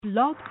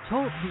Blog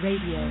Talk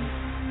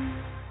Radio.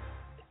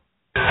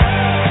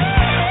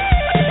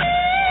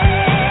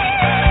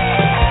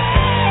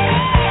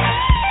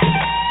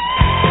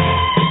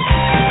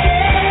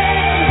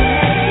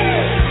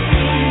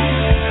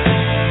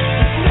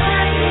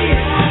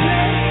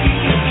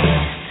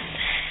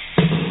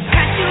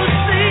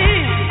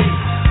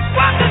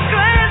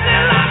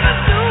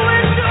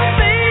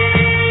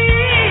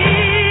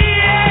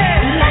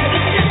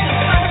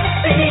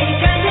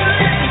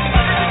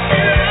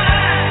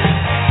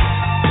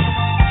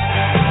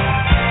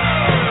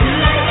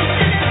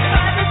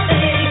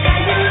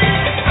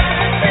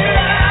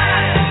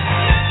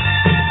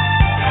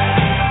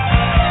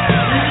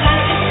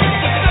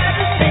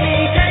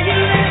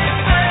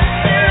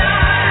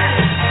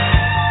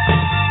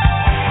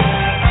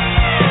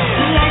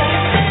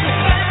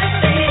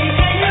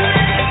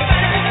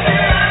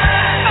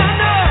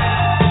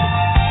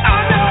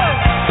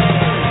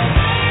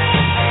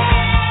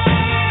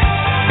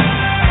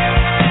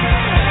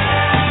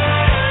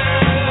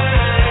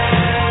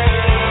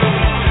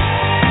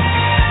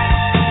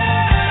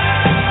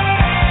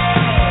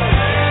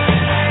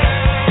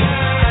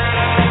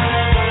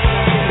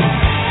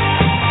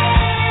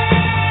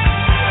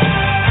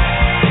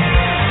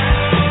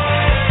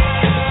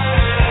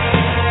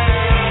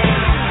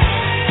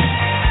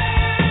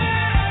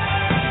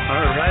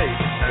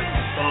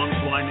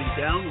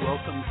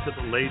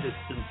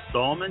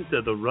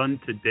 To the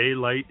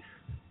RuntoDaylight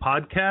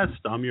Podcast.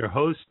 I'm your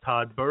host,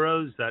 Todd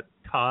Burrows, at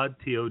Todd,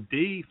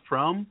 T-O-D,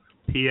 from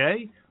PA.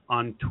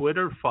 On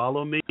Twitter,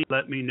 follow me.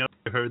 Let me know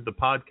you heard the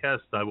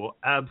podcast. I will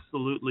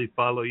absolutely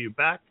follow you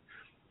back.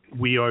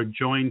 We are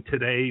joined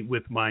today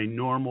with my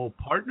normal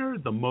partner,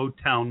 the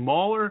Motown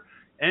Mauler,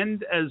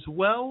 and as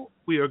well,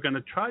 we are going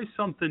to try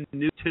something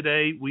new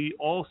today. We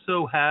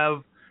also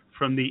have,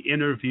 from the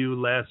interview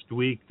last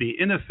week, the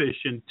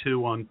Inefficient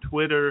 2 on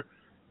Twitter,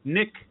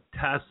 Nick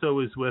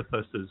Tasso is with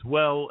us as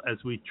well as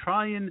we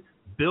try and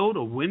build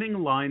a winning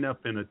lineup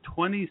in a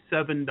 $27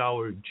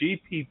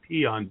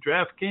 GPP on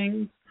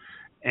DraftKings,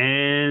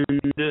 and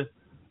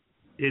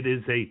it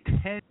is a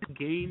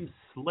 10-game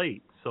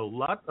slate, so a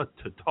lot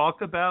to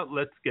talk about.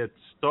 Let's get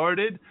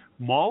started.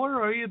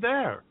 Mauler, are you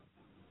there?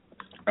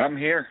 I'm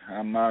here.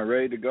 I'm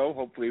ready to go.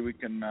 Hopefully we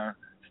can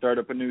start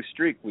up a new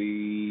streak.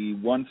 We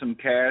won some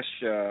cash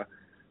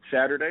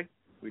Saturday.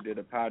 We did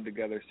a pod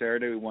together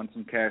Saturday. We won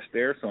some cash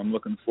there, so I'm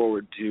looking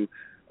forward to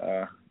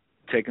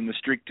taking the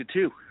streak to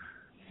 2.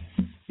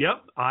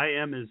 Yep, I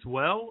am as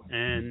well.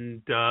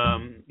 And,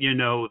 you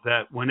know,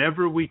 that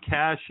whenever we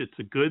cash, it's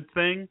a good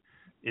thing.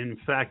 In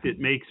fact, it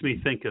makes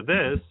me think of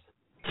this.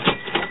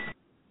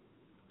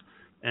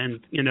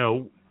 And, you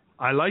know,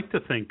 I like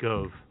to think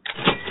of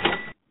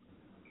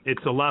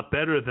it's a lot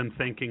better than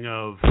thinking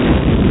of.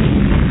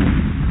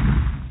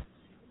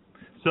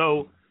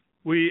 So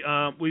we've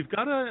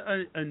got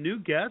a new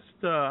guest.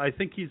 I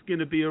think he's going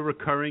to be a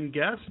recurring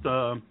guest,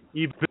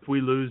 even if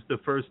we lose the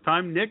first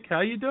time. Nick,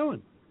 how you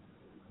doing?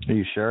 Are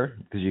you sure?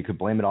 Because you could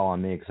blame it all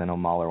on me, because I know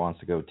Mauler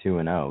wants to go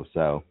 2-0.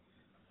 So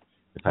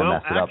if I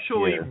mess it up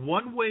here,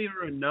 one way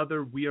or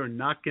another, we are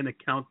not going to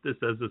count this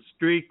as a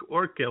streak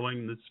or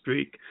killing the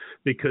streak,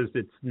 because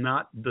it's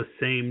not the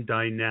same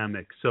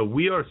dynamic. So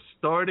we are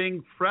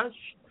starting fresh.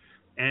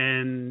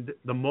 And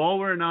the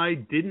Mauler and I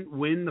didn't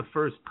win the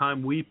first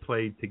time we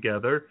played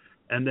together.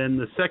 And then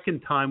the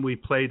second time we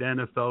played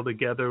NFL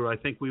together, I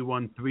think we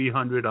won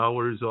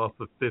 $300 off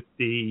of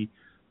 $50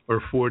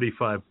 or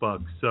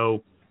 $45.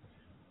 So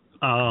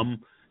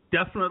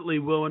definitely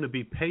willing to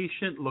be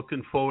patient.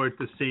 Looking forward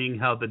to seeing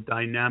how the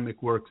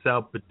dynamic works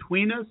out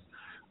between us.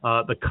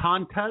 The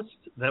contest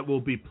that we'll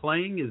be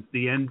playing is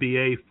the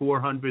NBA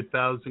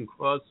 400,000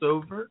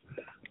 crossover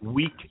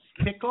week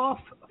kickoff,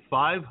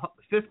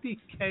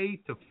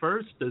 $50K to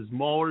first, as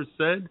Mauler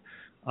said.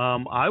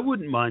 I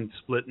wouldn't mind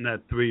splitting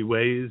that 3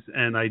 ways,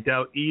 and I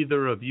doubt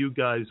either of you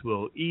guys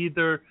will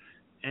either.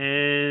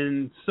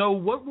 And so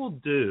what we'll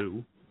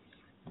do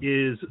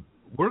is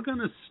we're going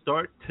to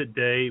start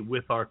today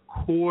with our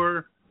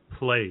core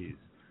plays.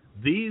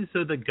 These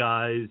are the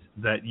guys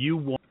that you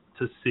want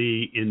to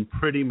see in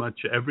pretty much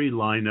every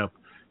lineup.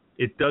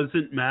 It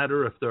doesn't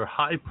matter if they're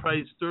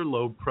high-priced or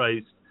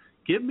low-priced.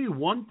 Give me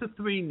 1 to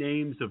 3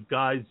 names of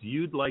guys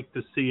you'd like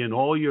to see in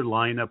all your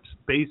lineups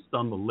based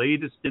on the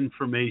latest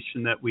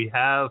information that we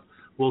have.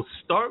 We'll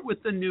start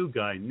with the new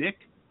guy. Nick,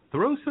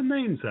 throw some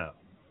names out.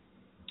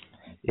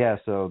 Yeah,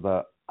 so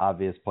the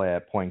obvious play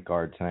at point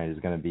guard tonight is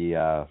going to be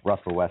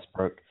Russell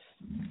Westbrook.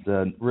 It's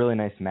a really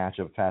nice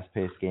matchup,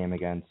 fast-paced game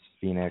against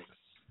Phoenix.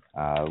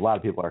 A lot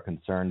of people are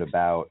concerned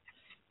about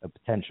a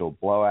potential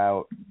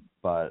blowout,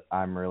 but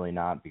I'm really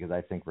not, because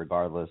I think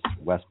regardless,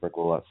 Westbrook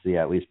will see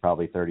at least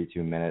probably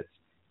 32 minutes,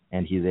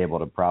 and he's able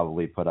to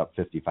probably put up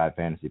 55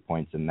 fantasy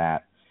points in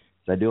that.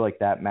 So I do like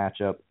that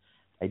matchup.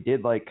 I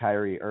did like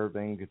Kyrie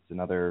Irving. It's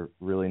another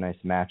really nice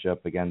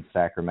matchup against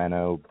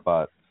Sacramento,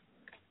 but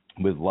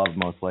with Love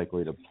most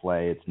likely to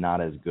play, it's not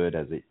as good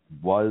as it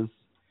was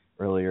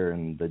earlier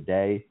in the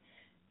day.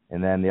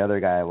 And then the other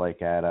guy I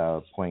like at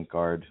point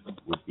guard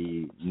would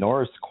be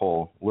Norris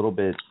Cole. A little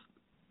bit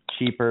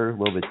cheaper, a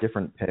little bit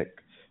different pick,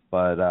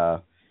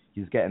 but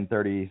he's getting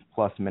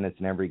 30-plus minutes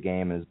in every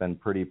game and has been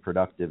pretty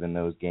productive in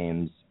those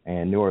games.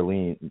 And New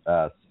Orleans,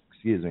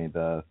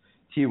 the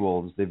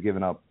T-Wolves, they've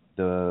given up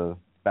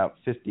about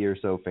 50 or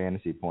so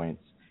fantasy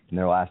points in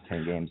their last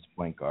 10 games to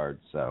point guard.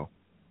 So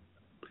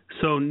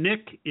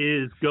Nick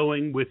is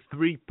going with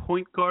 3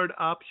 point guard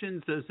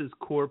options as his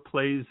core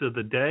plays of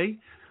the day.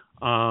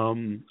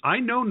 I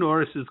know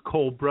Norris's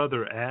Cole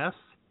brother ass.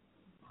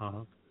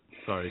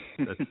 Sorry,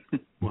 that's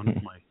one of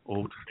my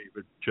old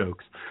favorite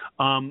jokes.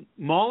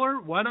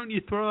 Mauler, why don't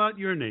you throw out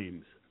your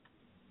names?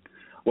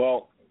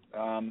 Well,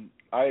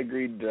 I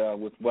agreed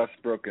with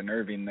Westbrook and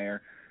Irving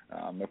there.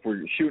 If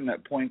we're shooting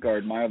at point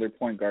guard, my other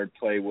point guard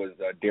play was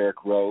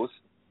Derrick Rose.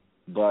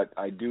 But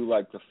I do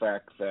like the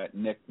fact that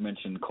Nick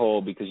mentioned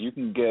Cole because you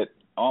can get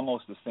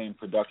almost the same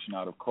production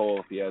out of Cole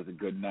if he has a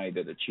good night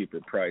at a cheaper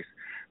price.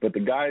 But the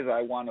guys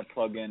I want to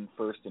plug in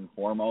first and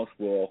foremost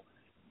will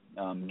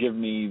give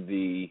me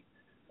the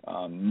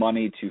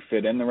money to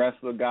fit in the rest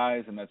of the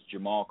guys, and that's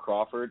Jamal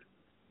Crawford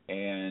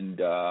and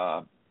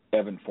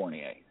Evan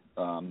Fournier.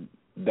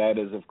 That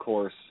is, of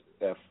course,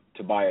 if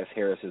Tobias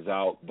Harris is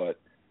out, but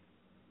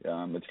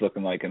it's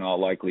looking like in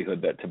all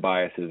likelihood that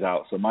Tobias is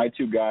out. So my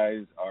 2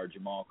 guys are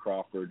Jamal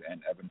Crawford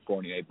and Evan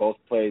Fournier. Both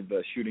play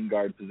the shooting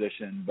guard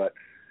position, but,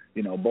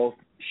 both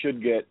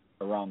should get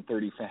around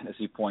 30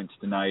 fantasy points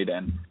tonight.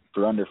 And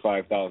for under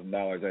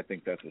 $5,000, I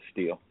think that's a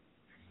steal.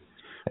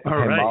 All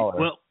right. Mahler,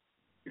 well,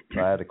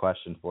 I had a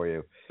question for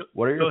you.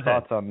 What are your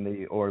thoughts on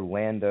the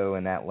Orlando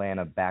and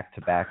Atlanta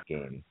back-to-back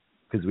game?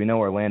 Because we know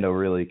Orlando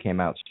really came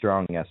out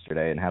strong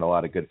yesterday and had a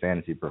lot of good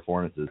fantasy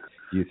performances.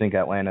 Do you think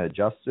Atlanta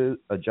adjusts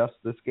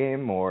this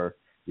game, or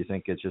do you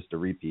think it's just a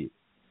repeat?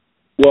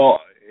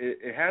 Well,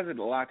 it has a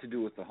lot to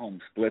do with the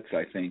home splits,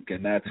 I think,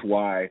 and that's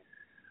why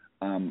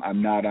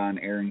I'm not on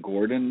Aaron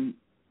Gordon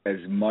as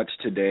much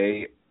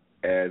today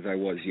as I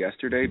was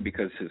yesterday,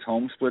 because his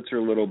home splits are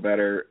a little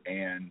better,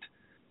 and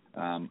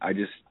I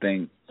just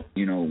think,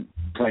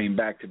 playing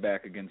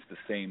back-to-back against the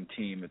same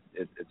team,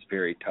 it's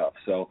very tough.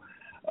 So,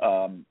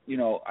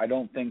 I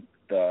don't think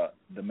the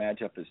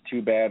matchup is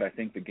too bad. I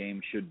think the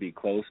game should be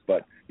close,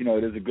 but,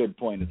 it is a good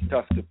point. It's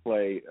tough to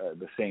play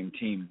the same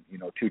team,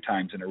 2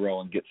 times in a row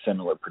and get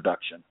similar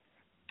production.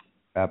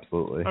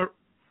 Absolutely.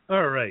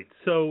 All right.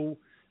 So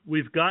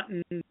we've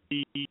gotten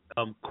the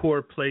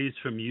core plays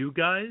from you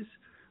guys,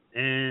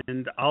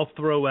 and I'll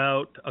throw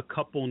out a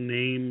couple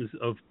names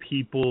of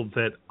people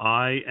that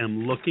I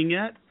am looking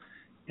at.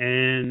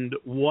 And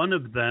one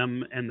of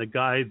them, and the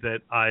guy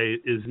that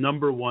is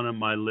number 1 on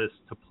my list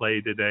to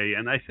play today,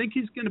 and I think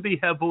he's going to be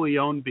heavily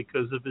owned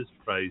because of his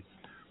price.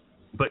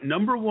 But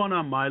number 1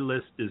 on my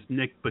list is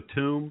Nick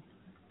Batum.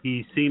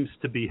 He seems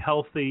to be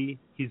healthy.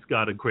 He's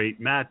got a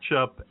great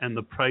matchup, and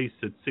the price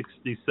at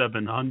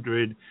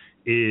 $6,700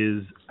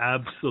 is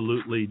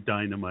absolutely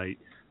dynamite.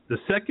 The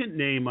second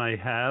name I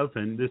have,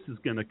 and this is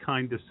going to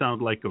kind of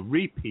sound like a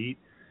repeat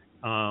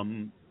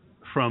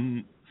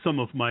from some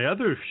of my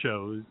other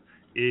shows,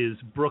 is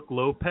Brook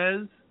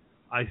Lopez.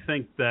 I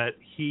think that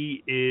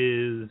he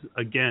is,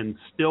 again,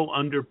 still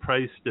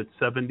underpriced at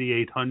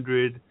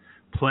 $7,800.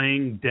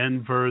 Playing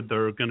Denver,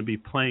 they're going to be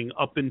playing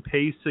up in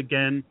pace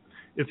again.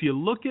 If you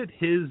look at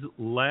his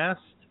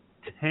last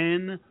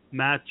 10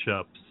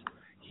 matchups,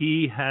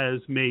 he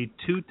has made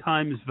 2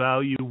 times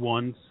value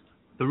once,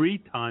 3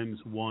 times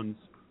once,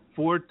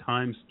 4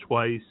 times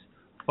twice,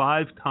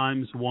 5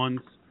 times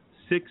once,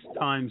 6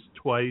 times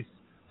twice,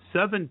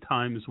 7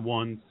 times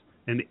once,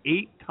 and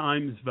 8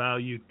 times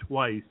value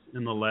twice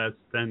in the last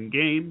 10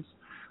 games.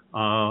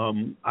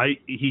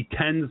 He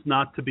tends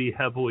not to be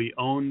heavily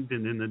owned,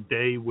 and in a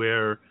day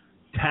where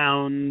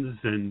Towns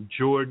and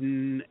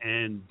Jordan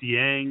and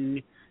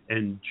Dieng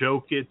and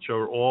Jokic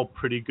are all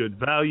pretty good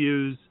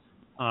values,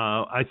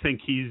 I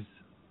think he's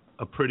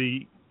a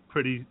pretty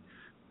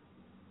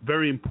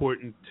very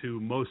important to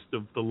most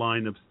of the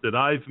lineups that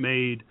I've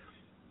made,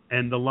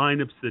 and the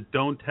lineups that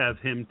don't have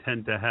him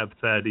tend to have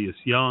Thaddeus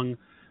Young.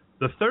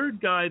 The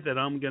third guy that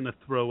I'm going to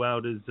throw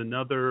out is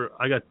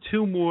I got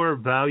 2 more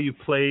value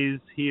plays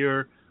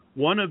here.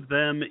 One of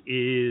them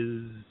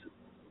is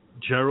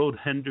Gerald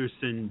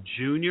Henderson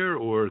Jr.,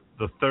 or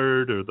the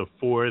third or the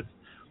fourth.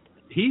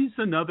 He's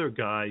another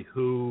guy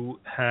who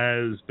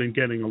has been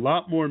getting a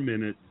lot more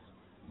minutes.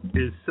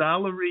 His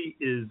salary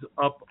is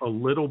up a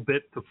little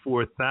bit to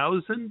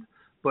 $4,000,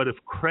 but if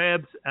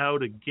Crabbe's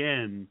out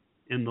again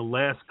in the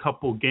last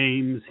couple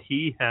games,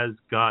 he has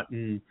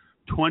gotten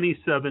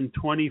 27,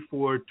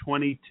 24,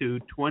 22,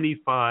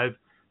 25,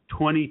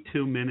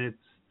 22 minutes.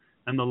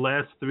 And the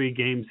last 3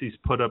 games, he's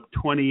put up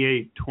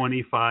 28,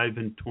 25,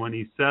 and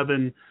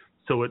 27.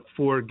 So at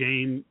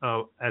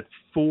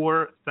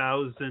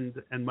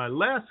 4,000. And my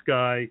last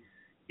guy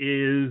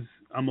is,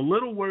 I'm a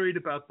little worried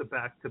about the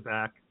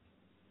back-to-back,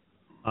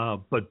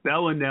 but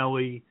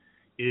Bellinelli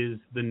is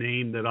the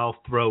name that I'll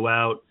throw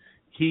out.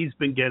 He's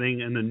been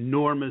getting an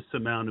enormous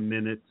amount of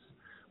minutes.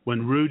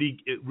 When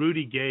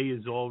Rudy Gay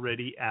is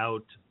already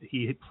out,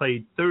 he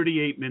played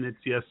 38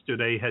 minutes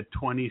yesterday, had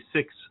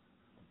 26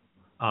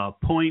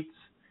 points.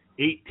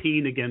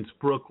 18 against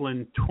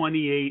Brooklyn,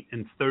 28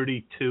 and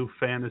 32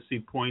 fantasy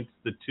points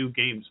the 2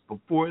 games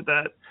before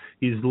that.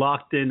 He's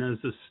locked in as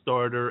a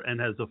starter and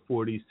has a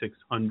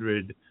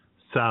 $4,600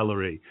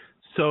 salary.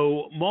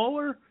 So,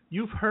 Mauler,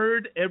 you've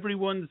heard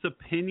everyone's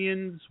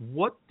opinions.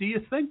 What do you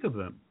think of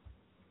him?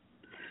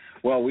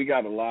 Well, we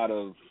got a lot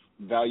of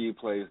value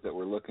plays that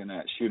we're looking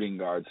at shooting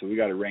guards, so we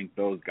got to rank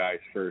those guys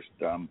first.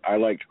 I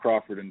liked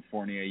Crawford and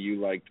Fournier.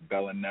 You liked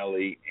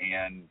Bellinelli,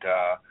 and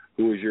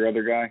who was your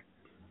other guy?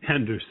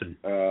 Henderson.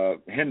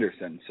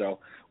 Henderson. So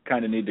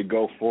kind of need to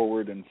go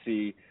forward and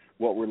see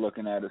what we're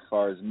looking at as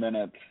far as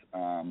minutes,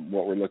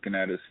 what we're looking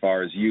at as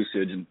far as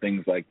usage and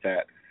things like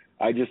that.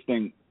 I just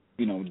think,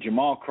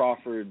 Jamal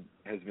Crawford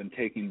has been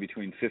taking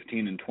between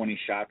 15 and 20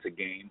 shots a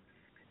game,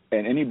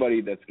 and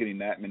anybody that's getting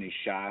that many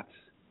shots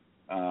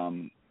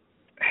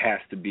has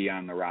to be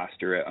on the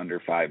roster at under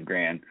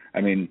 $5,000.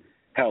 I mean,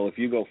 hell, if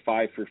you go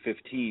 5 for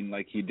 15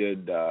 like he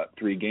did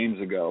 3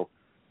 games ago,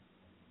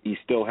 he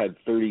still had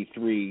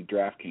 33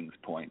 DraftKings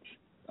points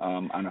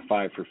on a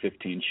 5 for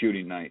 15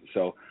 shooting night.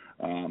 So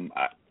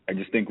I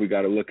just think we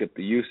got to look at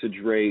the usage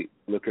rate,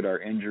 look at our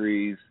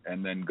injuries,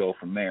 and then go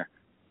from there.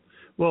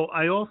 Well,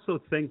 I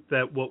also think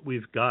that what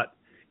we've got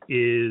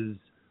is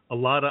a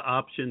lot of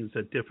options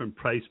at different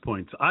price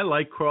points. I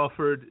like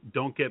Crawford,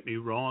 don't get me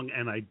wrong,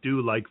 and I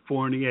do like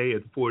Fournier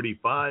at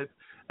 45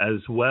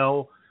 as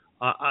well.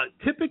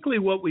 Typically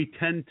what we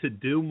tend to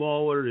do,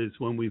 Mauler, is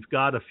when we've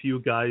got a few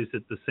guys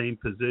at the same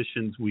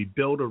positions, we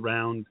build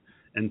around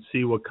and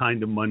see what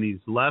kind of money's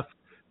left.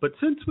 But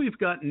since we've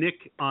got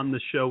Nick on the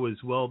show as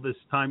well this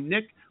time,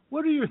 Nick,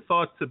 what are your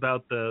thoughts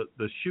about the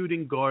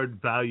shooting guard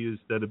values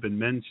that have been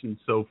mentioned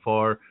so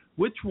far?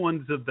 Which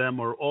ones of them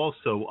are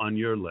also on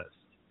your list?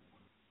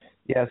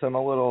 Yeah, so I'm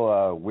a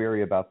little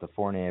weary about the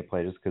Fournier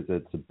play just because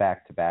it's a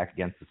back-to-back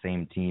against the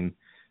same team.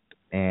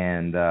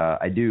 And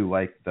I do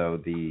like, though,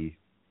 the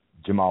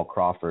Jamal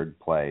Crawford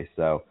play.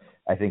 So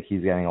I think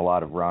he's getting a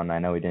lot of run. I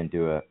know he didn't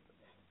do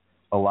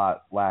a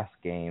lot last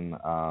game.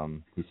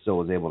 He still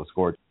was able to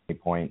score 20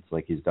 points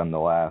like he's done the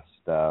last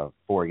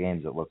 4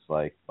 games, it looks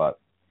like. But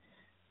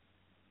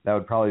that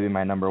would probably be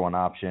my number one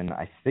option.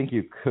 I think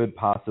you could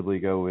possibly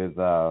go with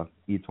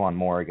Etuan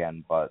Moore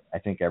again, but I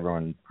think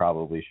everyone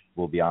probably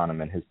will be on him,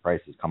 and his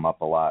price has come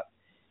up a lot.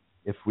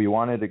 If we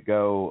wanted to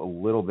go a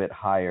little bit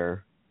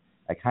higher,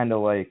 I kind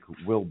of like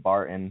Will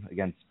Barton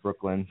against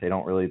Brooklyn. They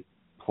don't really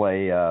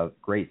play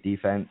great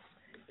defense,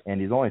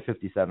 and he's only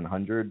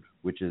 $5,700,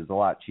 which is a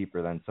lot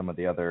cheaper than some of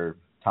the other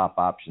top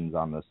options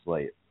on the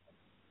slate.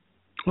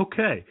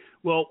 Okay.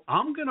 Well,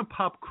 I'm going to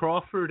pop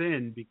Crawford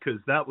in because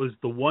that was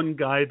the one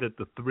guy that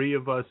the 3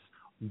 of us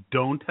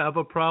don't have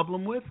a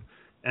problem with,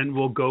 and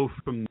we'll go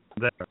from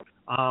there.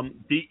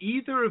 Do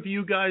either of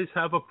you guys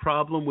have a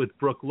problem with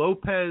Brook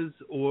Lopez,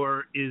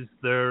 or is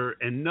there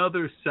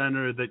another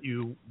center that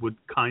you would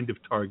kind of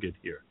target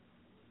here?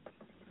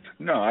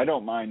 No, I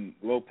don't mind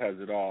Lopez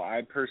at all.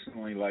 I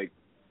personally like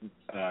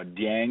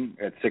Dieng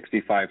at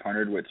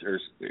 6,500,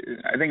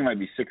 I think it might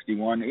be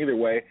 61. Either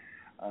way,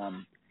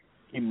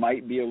 he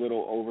might be a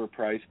little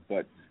overpriced,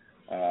 but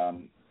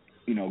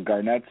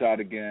Garnett's out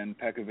again,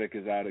 Pekovic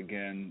is out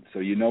again, so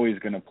he's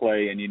going to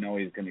play and he's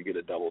going to get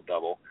a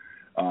double-double.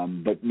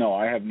 But no,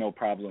 I have no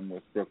problem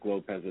with Brook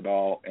Lopez at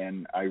all,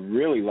 and I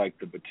really like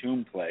the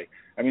Batum play.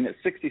 I mean, at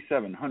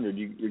 6,700,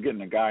 you're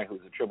getting a guy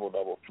who's a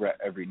triple-double threat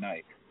every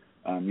night.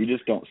 You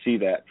just don't see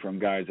that from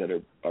guys that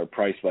are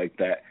priced like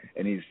that,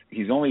 and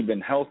he's only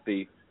been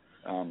healthy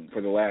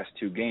for the last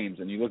 2 games,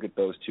 and you look at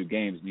those 2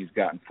 games, and he's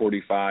gotten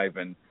 45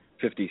 and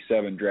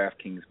 57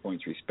 DraftKings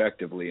points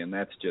respectively, and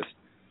that's just,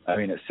 at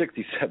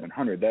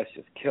 6,700, that's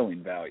just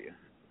killing value.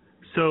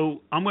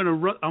 So I'm going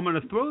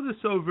to throw this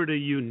over to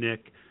you,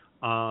 Nick.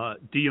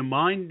 Do you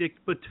mind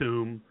Nick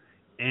Batum?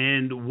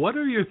 And what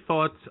are your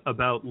thoughts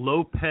about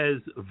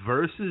Lopez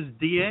versus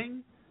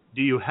Dieng?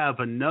 Do you have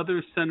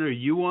another center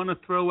you want to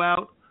throw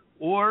out?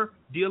 Or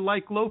do you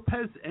like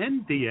Lopez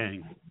and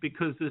Dieng?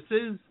 Because this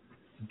is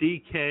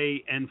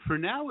DK, and for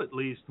now at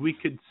least, we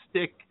could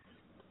stick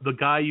the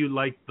guy you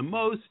like the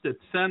most at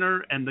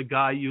center and the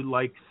guy you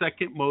like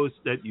second most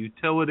at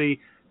utility.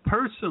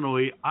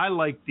 Personally, I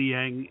like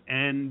Dieng,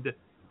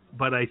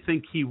 but I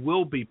think he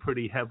will be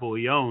pretty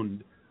heavily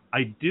owned.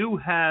 I do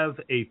have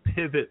a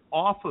pivot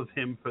off of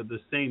him for the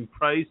same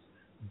price.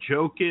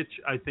 Jokic,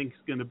 I think, is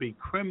going to be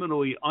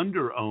criminally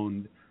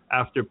under-owned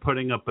after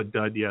putting up a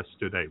dud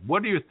yesterday.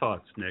 What are your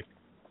thoughts, Nick?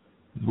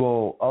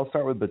 Well, I'll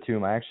start with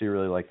Batum. I actually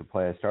really like the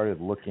play. I started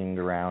looking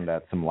around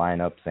at some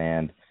lineups,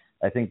 and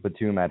I think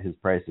Batum at his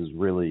price is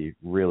really,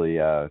 really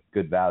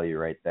good value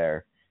right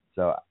there.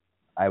 So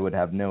I would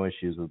have no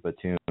issues with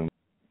Batum.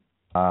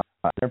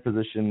 Their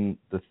position,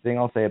 the thing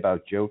I'll say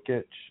about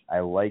Jokic,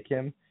 I like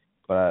him,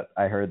 but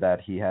I heard that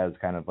he has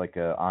kind of like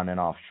a on and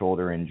off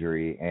shoulder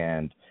injury,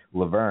 and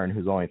Laverne,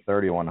 who's only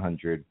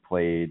 3,100,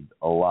 played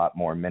a lot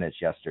more minutes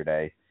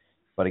yesterday.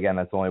 But again,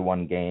 that's only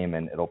 1 game,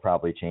 and it'll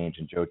probably change,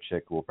 and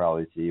Jokic will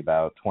probably see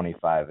about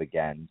 25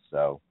 again.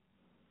 So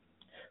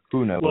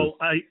who knows? Well,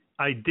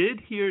 I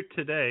did hear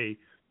today,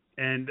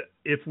 and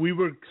if we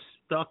were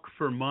stuck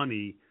for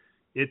money,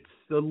 It's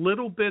a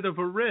little bit of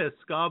a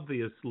risk,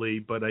 obviously,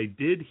 but I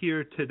did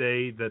hear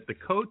today that the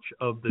coach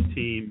of the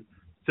team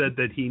said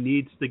that he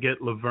needs to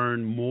get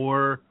Laverne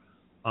more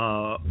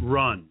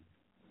run.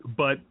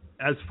 But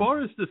as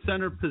far as the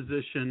center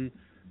position,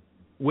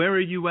 where are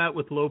you at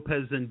with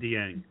Lopez and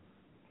Dieng?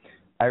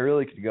 I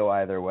really could go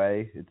either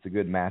way. It's a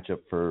good matchup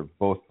for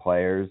both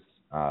players.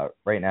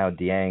 Right now,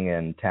 Dieng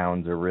and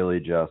Towns are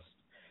really just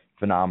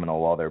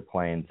phenomenal while they're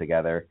playing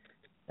together.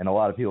 And a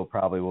lot of people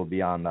probably will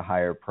be on the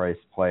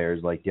higher-priced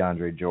players like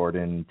DeAndre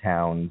Jordan,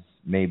 Towns,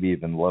 maybe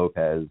even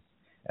Lopez.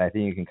 And I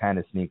think you can kind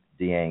of sneak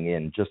Dieng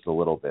in just a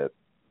little bit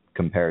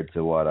compared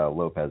to what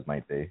Lopez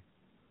might be.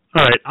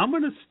 All right, I'm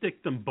going to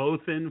stick them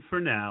both in for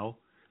now.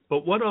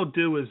 But what I'll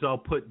do is I'll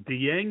put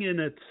Dieng in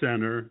at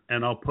center,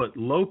 and I'll put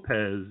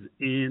Lopez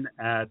in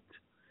at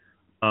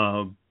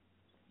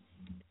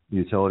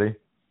utility.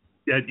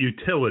 At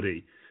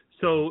utility.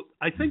 So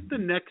I think the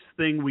next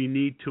thing we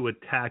need to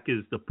attack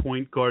is the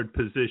point guard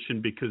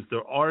position because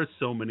there are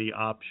so many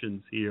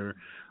options here.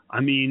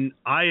 I mean,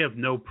 I have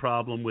no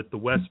problem with the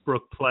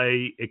Westbrook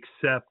play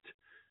except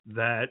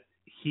that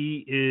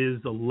he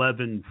is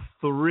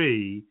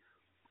 11-3.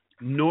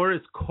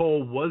 Norris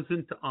Cole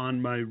wasn't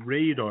on my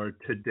radar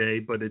today,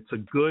 but it's a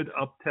good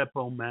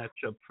up-tempo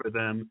matchup for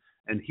them,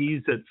 and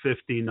he's at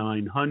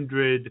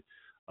 5,900.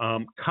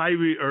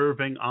 Kyrie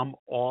Irving, I'm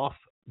off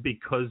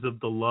because of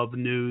the Love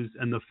news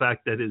and the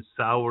fact that his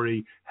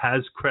salary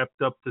has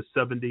crept up to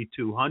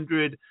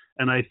 7,200,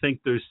 and I think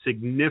there's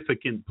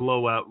significant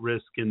blowout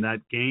risk in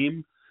that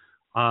game.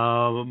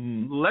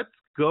 Let's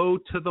go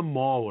to the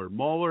Mauler.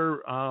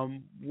 Mauler,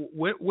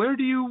 where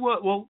do you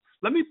well,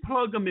 let me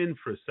plug them in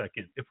for a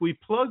second. If we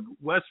plug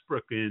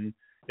Westbrook in,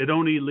 it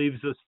only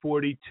leaves us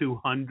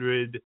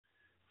 4,200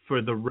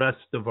 for the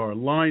rest of our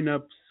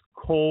lineups.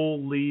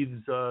 Cole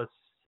leaves us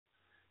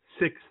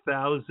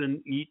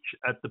 6,000 each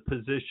at the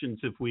positions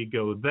if we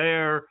go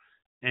there.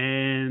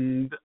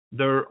 And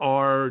there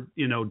are,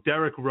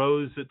 Derrick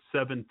Rose at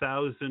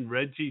 7,000,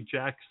 Reggie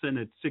Jackson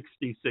at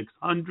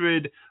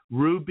 6,600,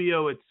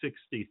 Rubio at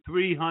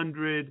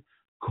 6,300,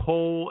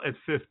 Cole at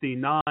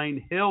 59,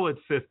 Hill at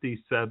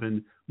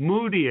 57,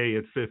 Moutier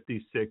at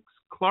 56,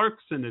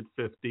 Clarkson at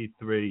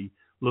 53,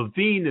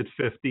 Levine at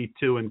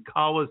 52, and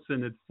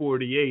Collison at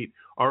 48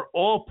 are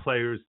all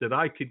players that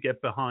I could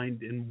get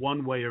behind in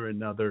one way or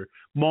another.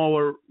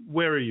 Mauler,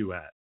 where are you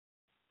at?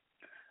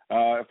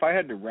 If I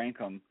had to rank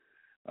them,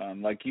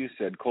 like you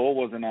said, Cole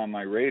wasn't on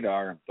my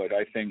radar, but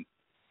I think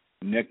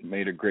Nick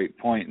made a great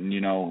point.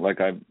 And, like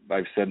I've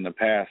said in the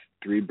past,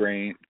 three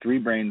brains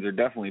are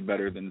definitely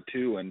better than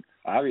two and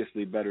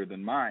obviously better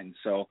than mine.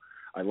 So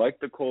I like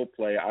the Cole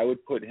play. I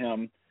would put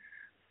him,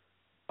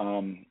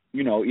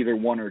 either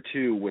one or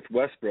two with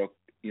Westbrook.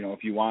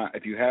 If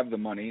you have the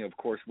money, of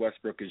course,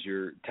 Westbrook is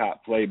your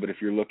top play. But if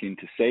you're looking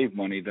to save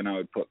money, then I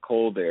would put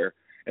Cole there.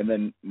 And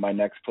then my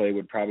next play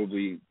would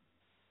probably,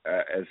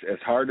 as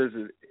hard as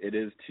it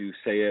is to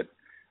say it,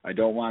 I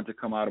don't want it to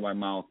come out of my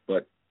mouth,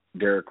 but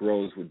Derrick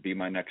Rose would be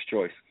my next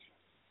choice.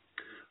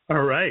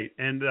 All right.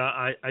 And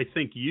I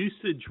think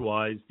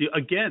usage-wise,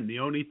 again, the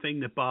only thing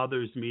that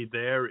bothers me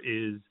there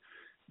is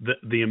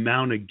the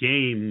amount of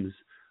games.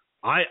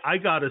 I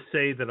got to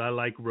say that I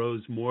like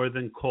Rose more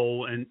than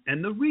Cole,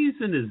 and the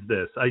reason is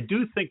this. I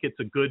do think it's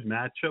a good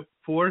matchup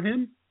for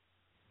him,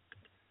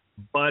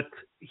 but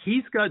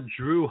he's got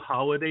Drew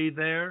Holiday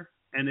there,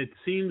 and it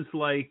seems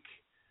like,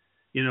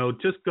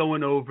 just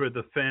going over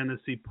the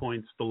fantasy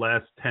points the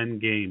last 10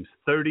 games,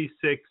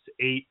 36,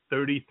 8,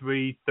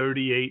 33,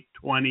 38,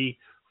 20,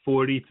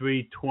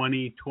 43,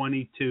 20,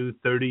 22,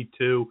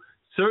 32,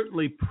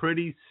 certainly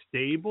pretty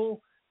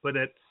stable, but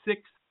at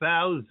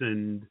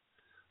 6,000,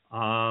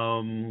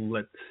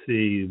 let's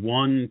see,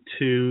 1,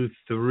 2,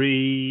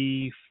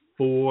 3,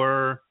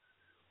 4,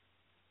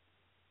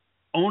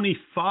 only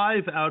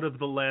 5 out of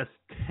the last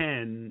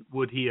 10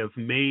 would he have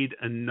made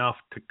enough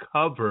to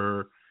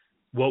cover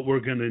what we're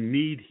going to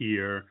need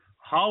here.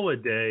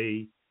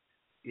 Holiday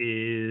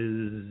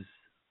is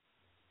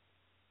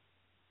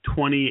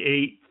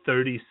 28,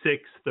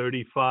 36,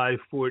 35,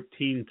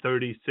 14,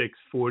 36,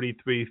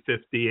 43,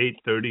 58,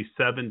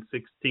 37,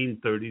 16,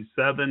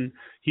 37.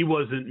 He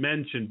wasn't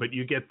mentioned, but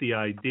you get the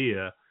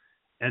idea.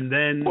 And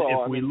then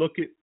we look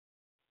at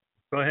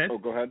 – go ahead. Oh,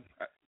 go ahead.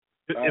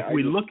 If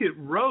we look at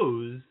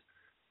Rose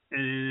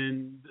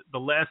in the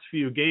last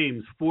few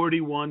games,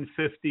 41,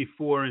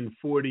 54, and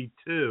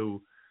 42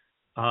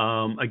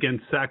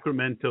 against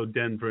Sacramento,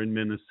 Denver, and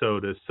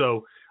Minnesota.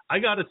 So I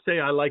got to say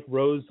I like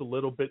Rose a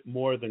little bit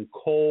more than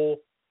Cole.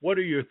 What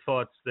are your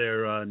thoughts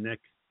there, Nick?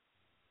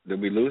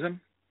 Did we lose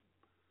him?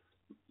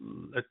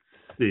 Let's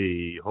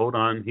see. Hold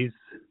on. He's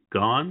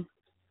gone.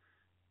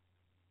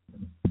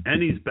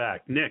 And he's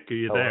back. Nick, are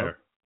you there?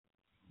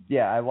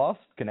 Yeah, I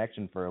lost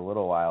connection for a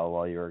little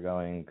while you were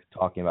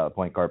talking about the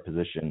point guard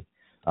position,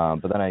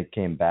 but then I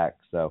came back.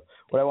 So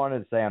what I wanted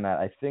to say on that,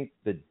 I think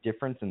the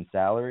difference in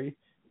salary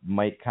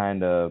might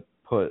kind of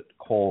put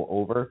Cole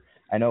over.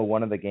 I know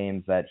one of the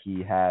games that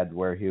he had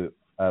where he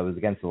was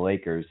against the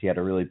Lakers, he had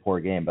a really poor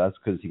game, but that's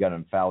because he got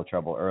in foul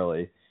trouble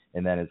early.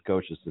 and then his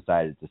coach just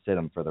decided to sit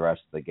him for the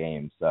rest of the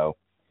game. So,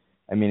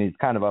 I mean, he's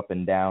kind of up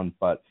and down,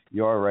 but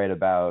you're right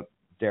about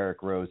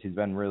Derrick Rose. He's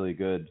been really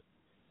good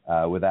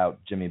without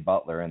Jimmy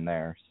Butler in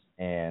there,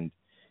 and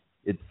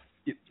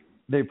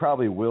they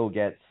probably will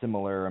get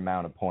similar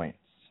amount of points,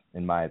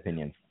 in my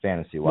opinion,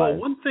 fantasy-wise.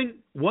 Well,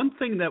 one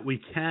thing that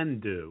we can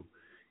do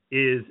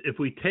is if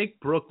we take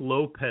Brook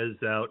Lopez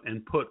out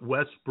and put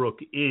Westbrook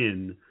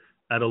in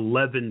at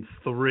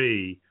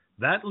 11-3,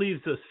 that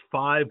leaves us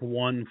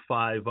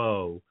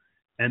 5-1-5-0.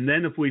 And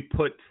then if we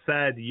put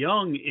Thad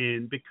Young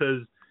in,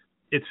 because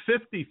it's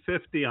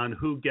 50-50 on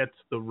who gets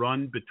the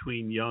run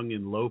between Young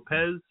and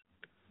Lopez,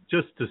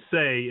 just to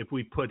say, if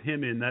we put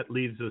him in, that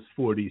leaves us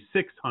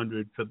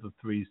 4,600 for the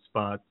 3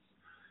 spots.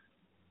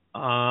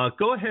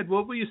 Go ahead.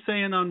 What were you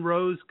saying on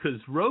Rose? Because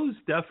Rose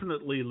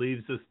definitely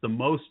leaves us the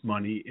most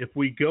money. If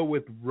we go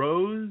with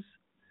Rose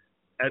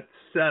at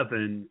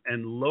 7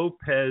 and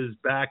Lopez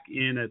back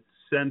in at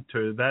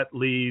center, that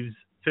leaves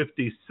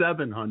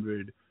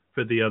 5,700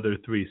 for the other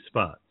 3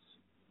 spots.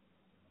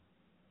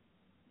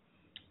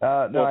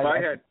 Oh, go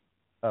ahead.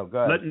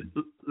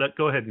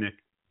 Go ahead, Nick.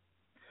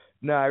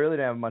 No, I really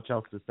don't have much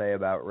else to say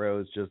about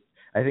Rose. Just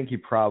I think he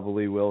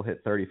probably will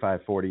hit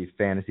 35, 40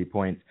 fantasy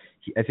points.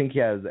 I think he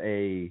has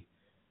a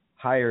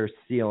higher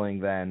ceiling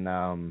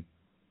than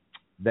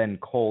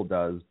Cole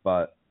does,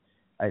 but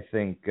I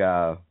think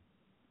they're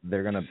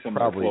going to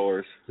probably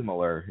floors.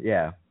 Similar.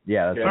 Yeah,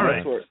 that's all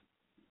right.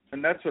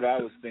 And that's what I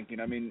was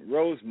thinking. I mean,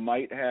 Rose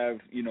might have,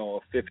 a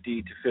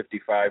 50 to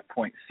 55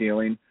 point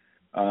ceiling.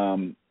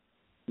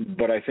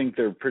 But I think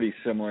they're pretty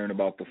similar in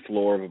about the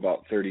floor of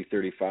about 30,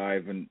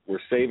 35, and we're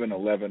saving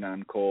 11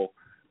 on Cole.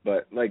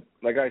 But like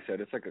I said,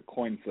 it's like a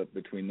coin flip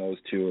between those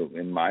two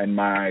in my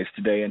eyes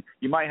today. And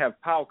you might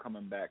have Powell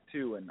coming back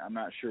too, and I'm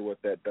not sure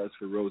what that does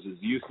for Rose's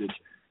usage.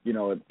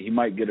 He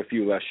might get a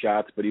few less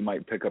shots, but he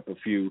might pick up a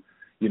few,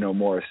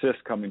 more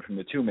assists coming from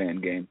the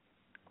 2-man game.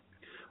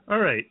 All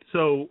right,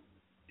 so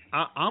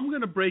I'm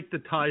going to break the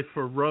tie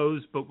for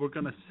Rose, but we're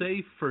going to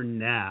say for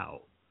now.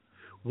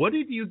 What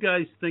did you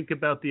guys think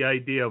about the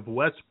idea of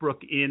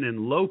Westbrook in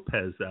and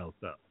Lopez out,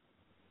 though?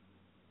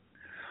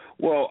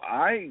 Well,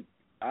 I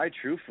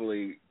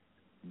truthfully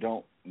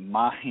don't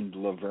mind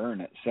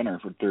Laverne at center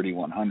for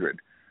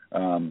 3,100.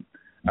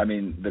 I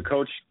mean, the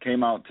coach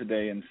came out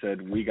today and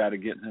said, we got to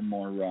get him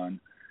more run.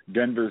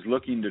 Denver's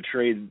looking to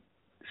trade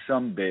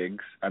some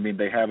bigs. I mean,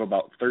 they have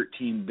about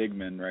 13 big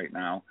men right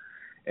now,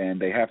 and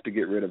they have to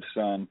get rid of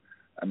some.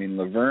 I mean,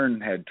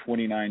 Laverne had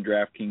 29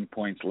 DraftKings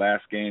points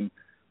last game,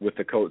 with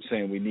the coach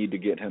saying we need to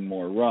get him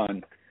more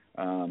run.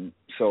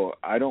 So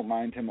I don't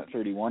mind him at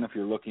 31 if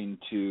you're looking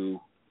to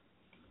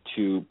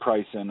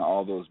price in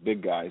all those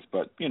big guys.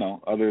 But,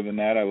 other than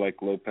that, I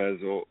like Lopez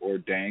or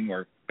Dang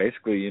or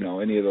basically,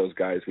 any of those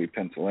guys we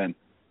pencil in.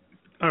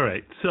 All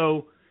right.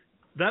 So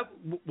that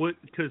would,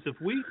 because if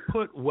we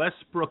put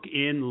Westbrook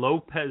in,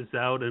 Lopez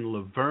out, and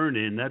Laverne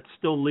in, that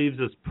still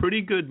leaves us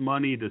pretty good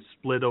money to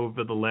split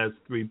over the last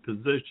 3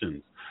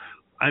 positions.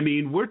 I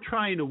mean, we're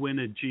trying to win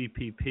a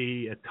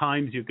GPP. At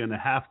times you're going to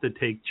have to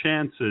take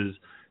chances,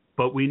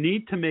 but we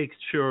need to make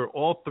sure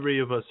all 3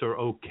 of us are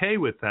okay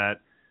with that.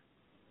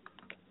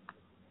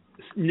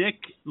 Nick,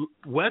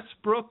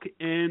 Westbrook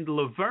and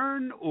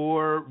Laverne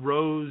or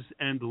Rose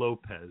and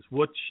Lopez?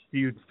 Which do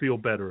you feel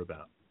better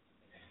about?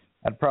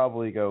 I'd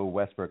probably go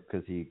Westbrook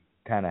because he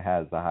kind of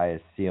has the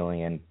highest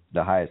ceiling and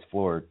the highest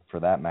floor for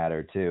that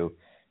matter too.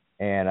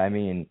 And I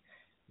mean,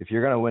 if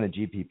you're going to win a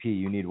GPP,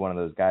 you need one of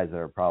those guys that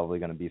are probably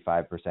going to be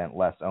 5%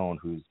 less owned,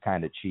 who's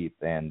kind of cheap.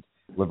 And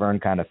Laverne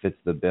kind of fits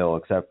the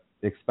bill,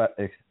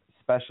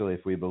 especially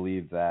if we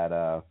believe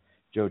that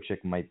Joe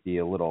Chick might be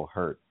a little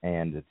hurt,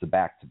 and it's a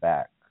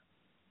back-to-back.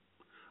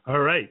 All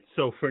right.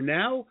 So for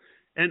now,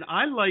 and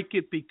I like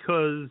it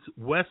because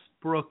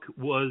Westbrook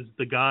was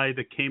the guy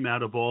that came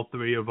out of all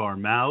 3 of our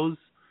mouths,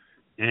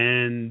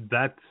 and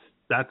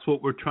that's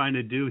what we're trying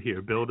to do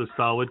here, build a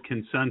solid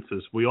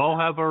consensus. We all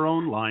have our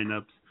own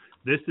lineups.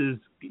 This is,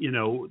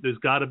 there's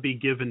got to be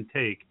give and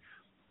take.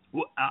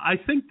 Well, I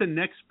think the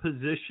next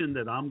position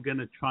that I'm going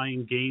to try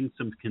and gain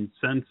some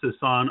consensus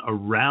on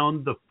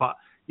around the,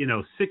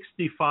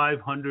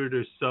 6,500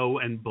 or so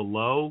and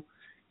below.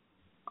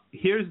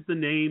 Here's the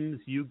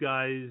names, you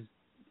guys.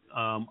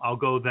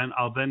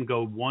 I'll then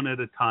go one at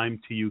a time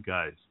to you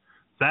guys.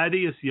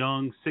 Thaddeus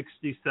Young,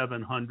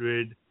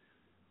 6,700.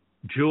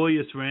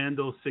 Julius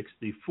Randle,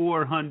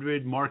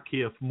 6,400.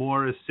 Markieff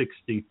Morris,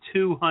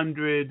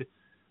 6,200.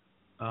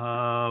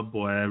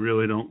 Boy, I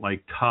really don't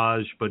like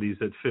Taj, but he's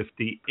at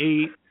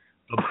 58.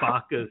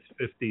 Ibaka's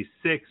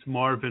 56.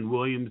 Marvin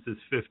Williams is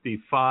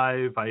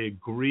 55. I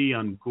agree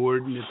on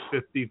Gordon is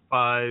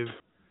 55.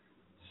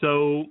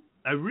 So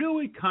I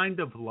really kind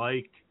of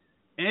like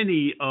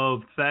any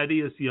of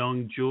Thaddeus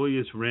Young,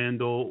 Julius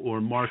Randle,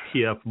 or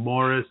Markieff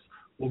Morris.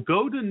 We'll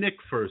go to Nick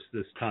first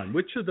this time.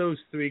 Which of those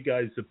 3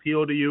 guys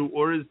appeal to you,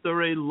 or is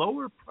there a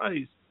lower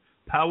price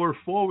power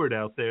forward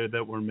out there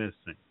that we're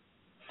missing?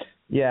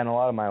 Yeah, and a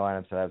lot of my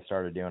lineups that I've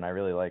started doing, I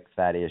really like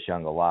Thaddeus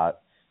Young a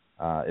lot.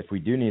 If we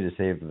do need to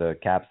save the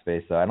cap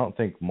space, though, I don't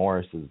think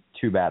Morris is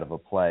too bad of a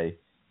play.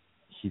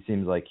 he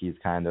seems like he's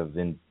kind of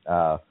in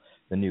the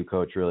new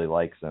coach really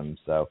likes him.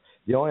 So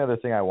the only other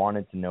thing I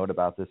wanted to note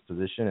about this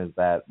position is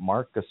that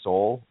Marc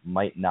Gasol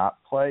might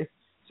not play.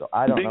 So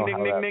I don't know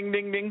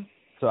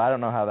So I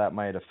don't know how that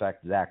might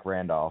affect Zach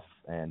Randolph,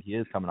 and he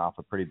is coming off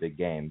a pretty big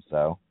game.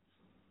 So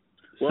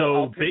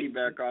I'll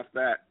piggyback off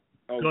that.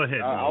 Go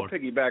ahead, I'll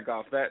piggyback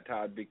off that,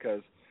 Todd,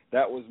 because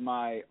that was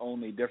my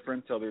only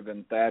difference other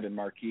than Thad and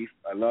Markieff.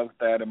 I love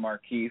Thad and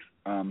Markieff,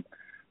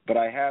 but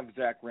I have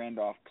Zach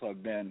Randolph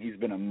plugged in. He's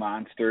been a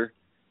monster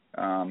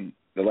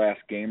the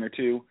last game or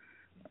two.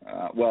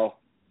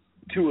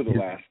 Two of the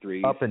last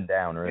three. Up and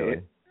down,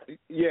 really.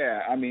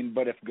 Yeah, I mean,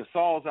 but if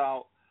Gasol's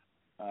out,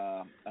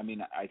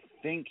 I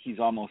think he's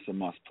almost a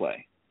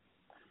must-play.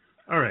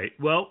 All right.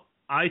 Well,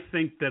 I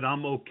think that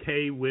I'm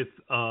okay with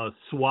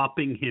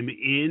swapping him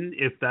in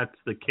if that's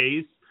the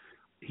case.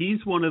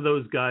 He's one of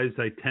those guys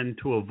I tend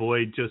to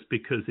avoid just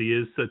because he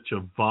is such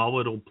a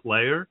volatile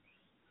player.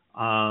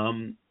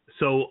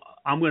 So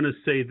I'm going to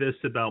say this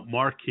about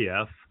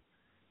Markieff.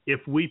 If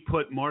we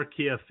put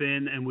Markieff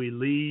in and we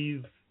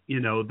leave,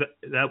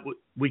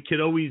 we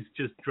could always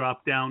just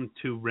drop down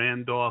to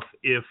Randolph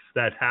if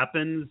that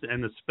happens,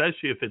 and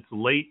especially if it's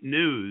late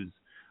news,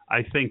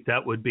 I think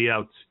that would be an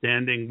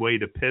outstanding way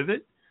to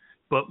pivot.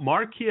 But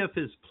Markieff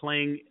is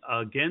playing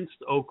against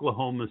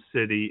Oklahoma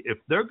City. If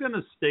they're going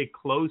to stay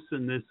close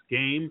in this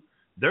game,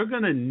 they're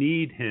going to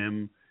need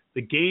him.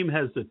 The game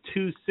has a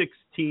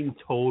 216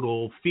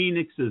 total.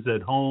 Phoenix is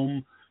at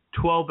home,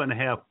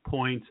 12.5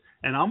 points.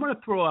 And I'm going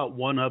to throw out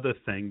one other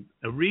thing,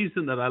 a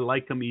reason that I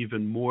like him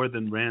even more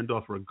than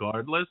Randolph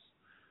regardless.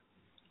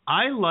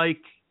 I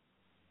like,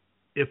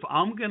 if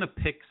I'm going to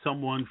pick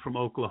someone from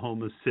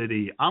Oklahoma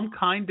City,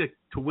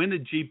 to win a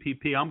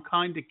GPP, I'm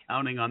kind of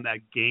counting on that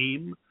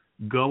game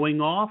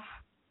going off.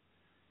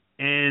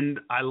 And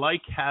I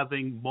like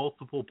having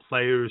multiple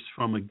players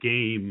from a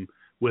game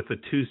with a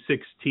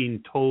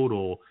 216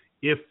 total.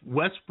 If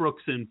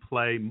Westbrook's in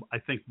play, I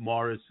think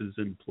Morris is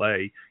in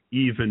play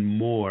even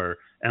more.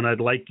 And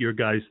I'd like your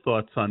guys'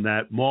 thoughts on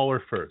that.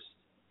 Mauler first.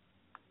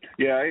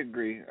 Yeah, I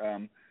agree.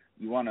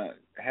 You want to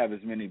have as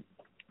many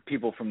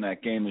people from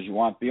that game as you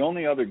want. The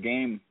only other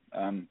game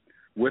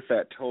with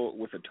a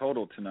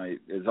total tonight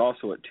is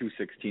also at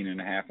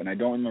 216.5, and I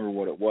don't remember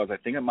what it was. I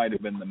think it might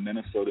have been the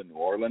Minnesota-New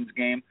Orleans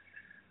game.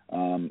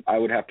 I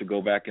would have to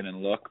go back in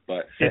and look,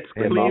 but it's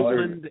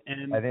Cleveland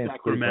and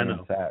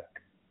Sacramento.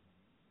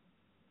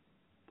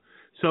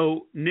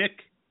 So, Nick,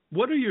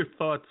 what are your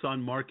thoughts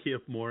on Markieff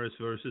Morris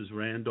versus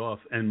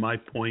Randolph and my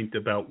point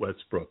about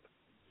Westbrook?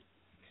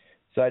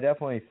 So I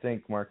definitely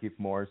think Markieff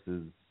Morris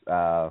is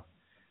the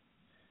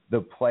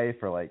play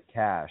for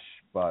cash,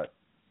 but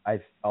I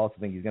also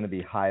think he's going to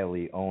be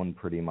highly owned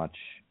pretty much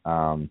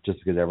just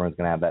because everyone's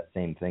going to have that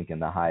same thinking,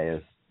 the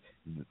highest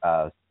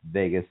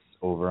Vegas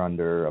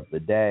over-under of the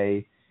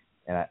day.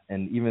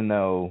 And even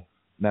though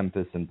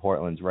Memphis and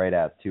Portland's right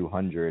at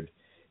 200,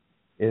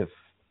 if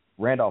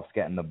Randolph's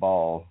getting the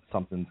ball,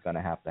 something's going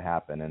to have to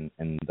happen.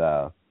 And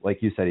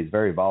like you said, he's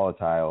very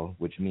volatile,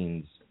 which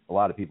means a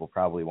lot of people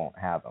probably won't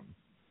have him.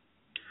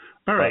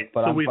 All right,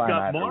 but so we've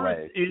got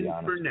Morris in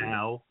for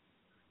now.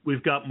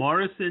 We've got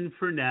Morris in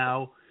for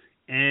now,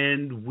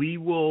 and we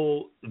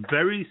will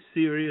very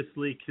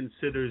seriously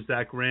consider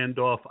Zach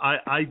Randolph.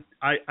 I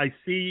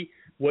see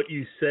what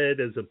you said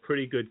as a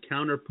pretty good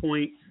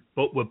counterpoint,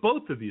 but what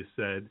both of you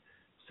said.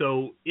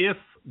 So if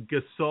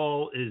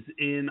Gasol is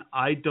in,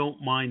 I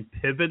don't mind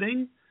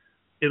pivoting.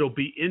 It'll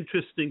be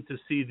interesting to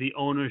see the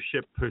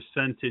ownership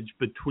percentage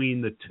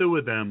between the two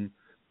of them.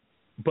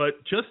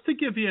 But just to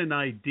give you an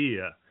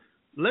idea,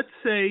 let's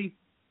say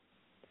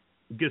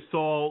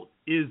Gasol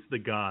is the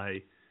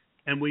guy,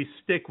 and we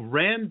stick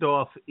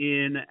Randolph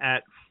in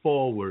at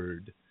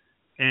forward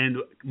and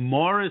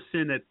Morris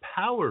in at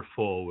power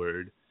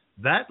forward.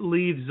 That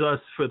leaves us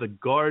for the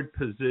guard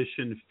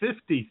position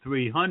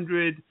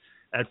 5,300.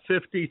 At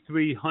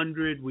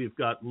 5,300, we've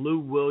got Lou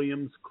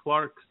Williams,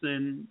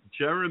 Clarkson,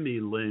 Jeremy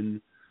Lin,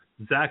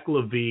 Zach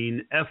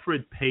LaVine,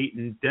 Efred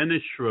Payton,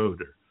 Dennis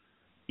Schroeder,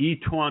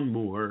 Etuan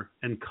Moore,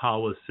 and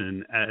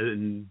Collison,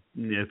 and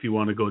if you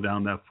want to go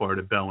down that far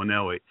to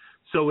Bellinelli.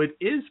 So it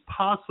is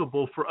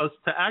possible for us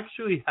to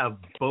actually have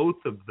both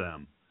of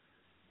them.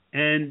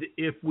 And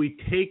if we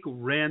take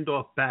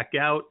Randolph back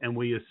out and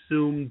we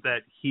assume that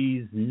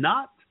he's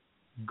not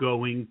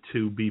going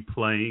to be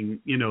playing,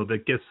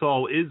 that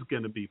Gasol is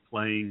going to be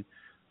playing,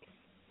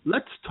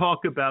 let's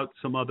talk about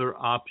some other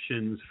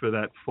options for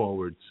that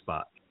forward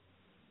spot.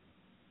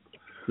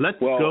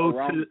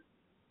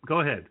 Go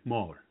ahead,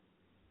 Mauler.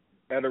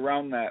 At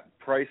around that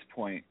price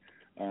point,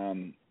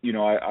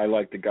 I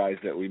like the guys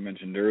that we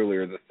mentioned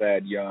earlier, the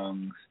Thad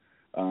Youngs,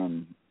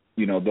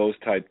 those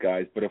type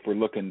guys. But if we're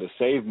looking to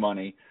save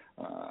money,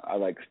 I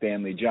like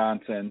Stanley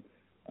Johnson.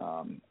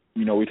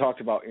 We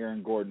talked about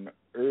Aaron Gordon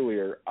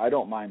earlier. I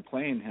don't mind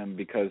playing him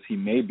because he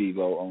may be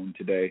low owned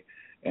today.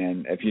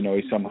 And if, he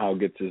somehow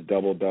gets his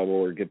double-double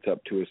or gets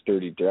up to his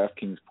 30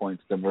 DraftKings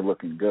points, then we're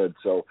looking good.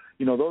 So,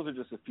 those are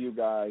just a few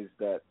guys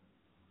that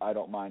I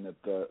don't mind at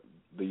the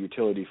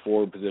utility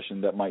forward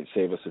position that might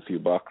save us a few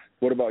bucks.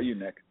 What about you,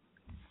 Nick?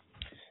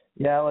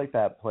 Yeah, I like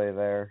that play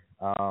there.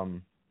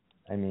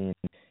 I mean,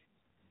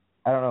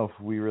 I don't know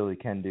if we really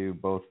can do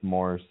both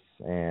Morse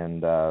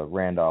and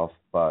Randolph,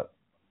 but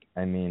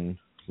I mean,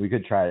 we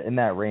could try it. In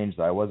that range,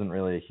 though, I wasn't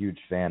really a huge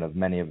fan of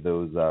many of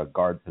those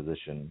guard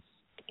positions.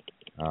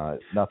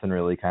 Nothing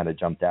really kind of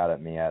jumped out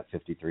at me at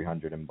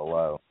 5,300 and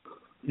below.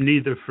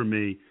 Neither for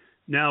me.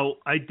 Now,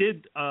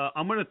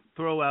 I'm going to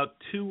throw out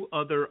two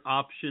other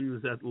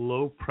options at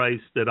low price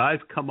that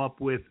I've come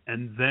up with,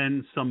 and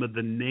then some of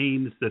the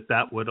names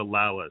that would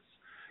allow us.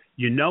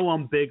 You know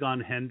I'm big on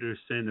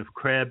Henderson. If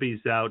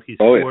Krabby's out, he's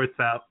fourth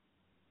out.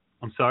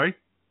 I'm sorry?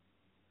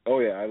 Oh,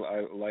 yeah,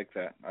 I like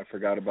that. I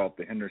forgot about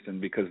the Henderson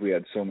because we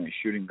had so many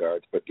shooting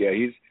guards. But, yeah,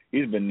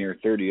 he's been near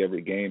 30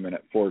 every game, and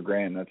at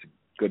 $4,000, that's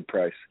a good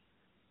price.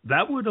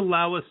 That would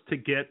allow us to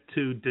get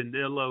to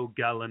Danilo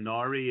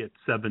Gallinari at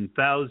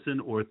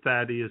 7,000 or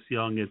Thaddeus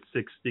Young at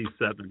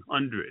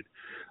 6,700.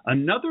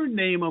 Another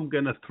name I'm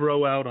going to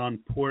throw out on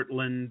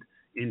Portland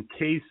in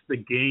case the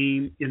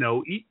game,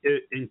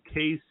 in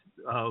case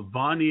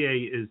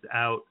Vanier is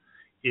out,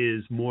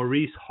 is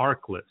Maurice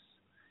Harkless.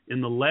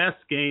 In the last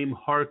game,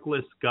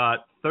 Harkless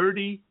got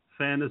 30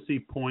 fantasy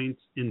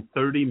points in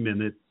 30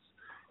 minutes,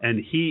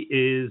 and he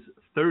is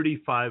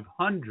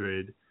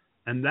 3,500,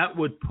 and that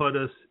would put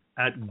us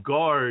at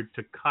guard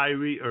to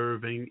Kyrie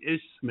Irving,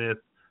 Ish Smith,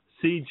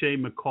 C.J.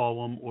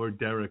 McCollum, or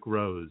Derrick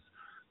Rose.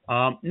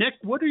 Nick,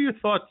 what are your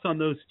thoughts on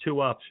those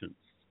two options?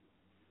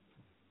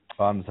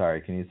 Oh, I'm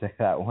sorry. Can you say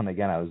that one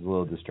again? I was a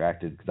little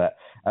distracted because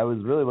I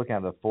was really looking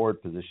at the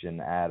forward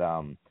position at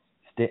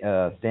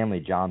Stanley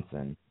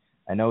Johnson.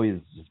 I know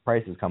his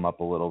price has come up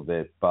a little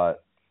bit,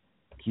 but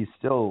he's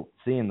still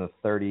seeing the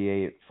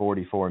 38,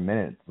 44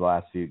 minutes the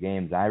last few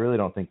games. I really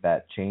don't think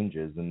that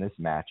changes in this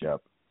matchup.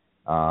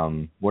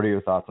 What are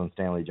your thoughts on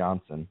Stanley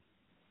Johnson?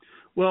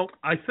 Well,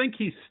 I think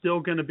he's still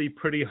going to be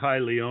pretty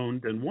highly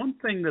owned. And one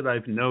thing that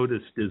I've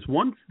noticed is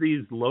once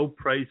these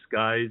low-price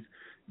guys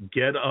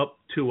get up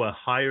to a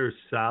higher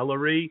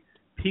salary,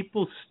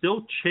 people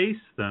still chase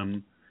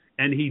them.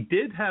 And he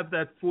did have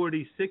that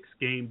 46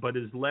 game, but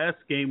his last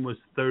game was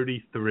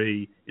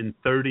 33 in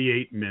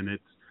 38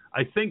 minutes.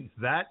 I think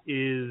that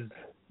is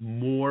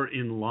more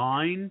in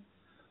line.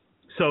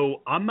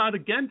 So I'm not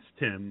against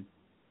him.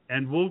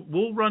 And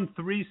we'll run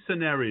three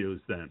scenarios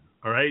then,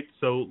 all right?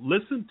 So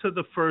listen to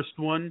the first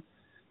one.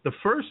 The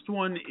first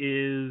one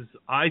is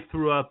I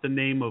threw out the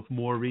name of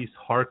Maurice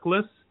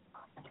Harkless,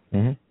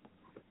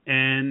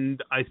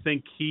 and I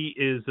think he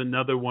is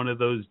another one of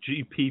those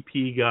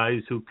GPP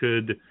guys who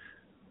could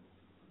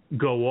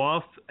go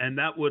off, and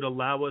that would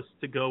allow us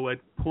to go at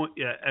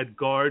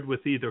guard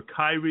with either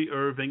Kyrie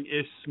Irving,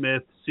 Ish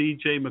Smith,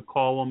 C.J.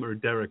 McCollum, or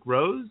Derrick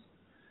Rose.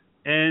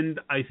 And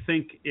I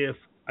think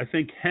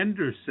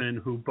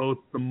Henderson, who both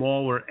the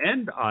Mauler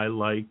and I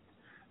liked,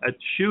 at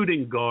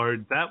shooting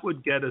guard, that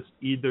would get us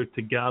either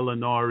to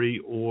Gallinari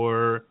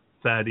or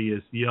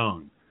Thaddeus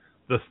Young.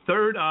 The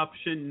third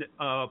option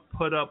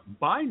put up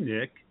by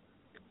Nick,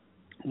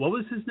 what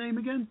was his name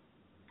again?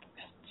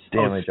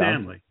 Stanley.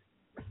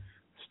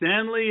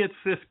 Stanley at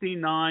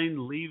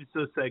 59 leaves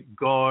us at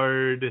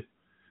guard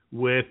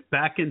with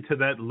back into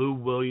that Lou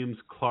Williams,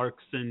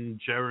 Clarkson,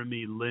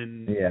 Jeremy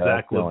Lin,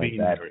 Zach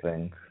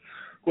LaVine.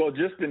 Well,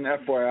 just an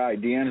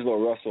FYI, D'Angelo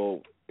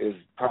Russell is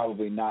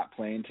probably not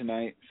playing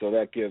tonight, so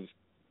that gives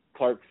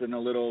Clarkson a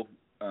little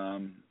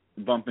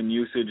bump in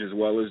usage as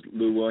well as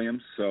Lou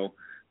Williams. So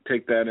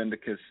take that into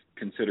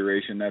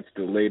consideration. That's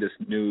the latest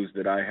news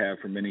that I have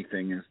from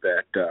anything is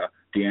that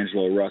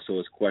D'Angelo Russell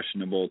is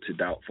questionable to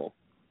doubtful.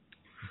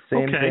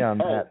 Same thing on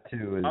that,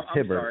 too, is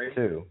Hibbert,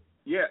 too.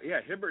 Yeah,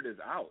 Hibbert is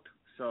out.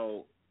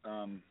 So,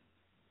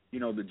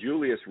 the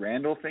Julius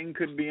Randle thing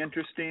could be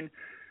interesting.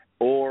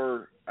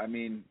 Or,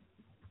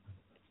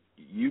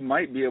 you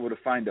might be able to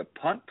find a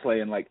punt play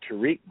in like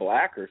Tariq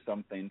Black or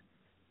something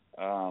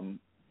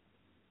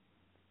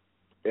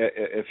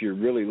if you're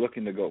really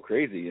looking to go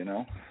crazy,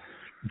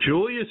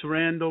 Julius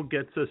Randle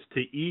gets us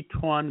to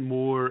Etuan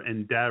Moore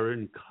and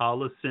Darren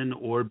Collison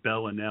or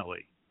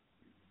Bellinelli.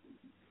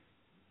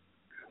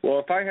 Well,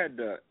 if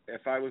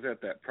I was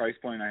at that price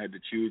point I had to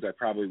choose, I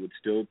probably would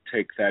still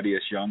take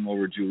Thaddeus Young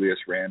over Julius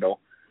Randle.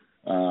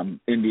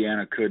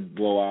 Indiana could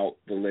blow out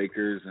the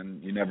Lakers,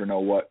 and you never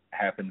know what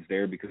happens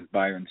there because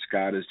Byron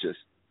Scott is just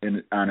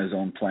on his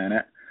own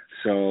planet.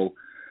 So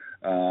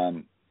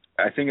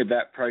I think at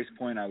that price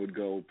point I would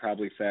go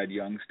probably Thad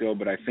Young still,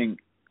 but I think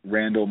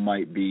Randle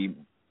might be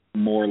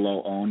more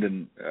low-owned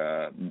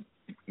and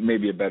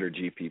maybe a better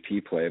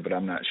GPP play, but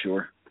I'm not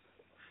sure.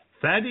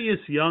 Thaddeus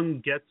Young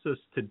gets us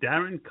to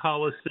Darren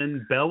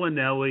Collison,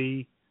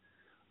 Bellinelli.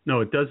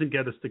 No, it doesn't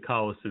get us to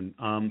Collison.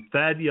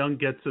 Thad Young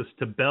gets us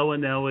to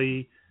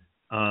Bellinelli,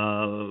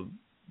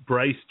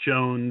 Bryce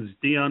Jones,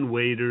 Dion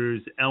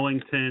Waiters,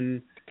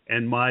 Ellington,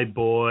 and my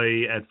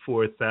boy at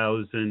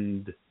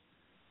 4,000,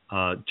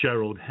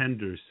 Gerald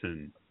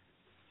Henderson.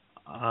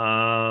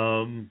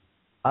 I'm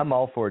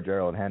all for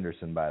Gerald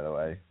Henderson, by the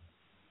way.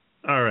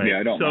 All right. Yeah,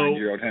 I don't mind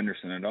Gerald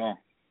Henderson at all.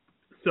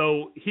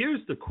 So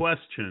here's the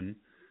question.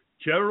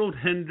 Gerald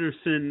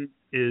Henderson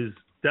is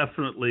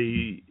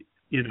definitely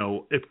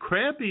if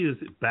Krabby is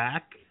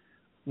back,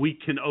 we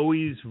can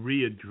always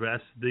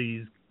readdress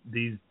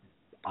these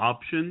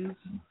options.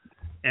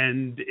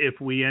 And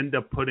if we end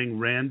up putting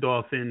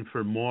Randolph in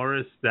for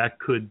Morris, that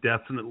could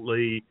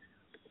definitely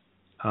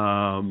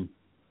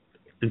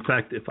in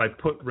fact, if I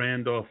put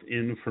Randolph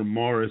in for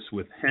Morris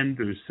with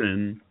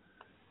Henderson,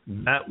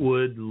 that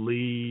would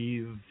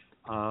leave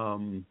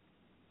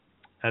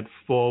at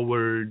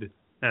forward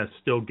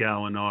still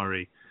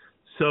Gallinari.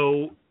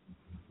 So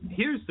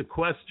here's the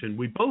question.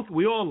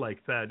 We all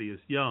like Thaddeus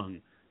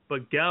Young,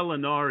 but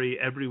Gallinari,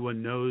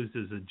 everyone knows,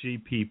 is a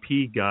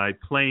GPP guy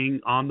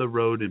playing on the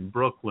road in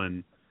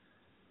Brooklyn.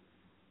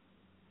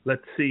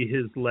 Let's see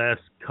his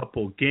last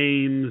couple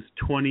games,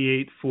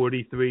 28,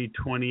 43,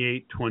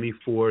 28,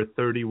 24,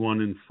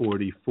 31, and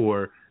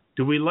 44.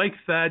 Do we like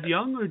Thad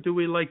Young or do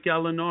we like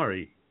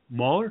Gallinari?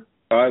 Mauler?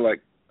 I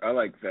like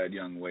Thad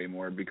Young way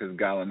more because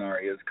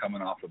Gallinari is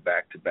coming off a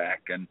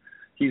back-to-back, and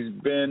he's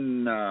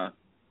been,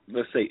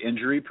 let's say,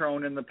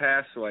 injury-prone in the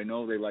past, so I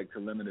know they like to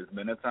limit his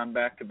minutes on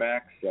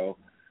back-to-back. So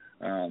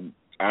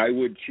I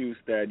would choose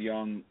Thad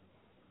Young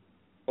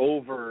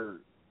over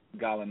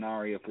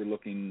Gallinari if we're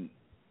looking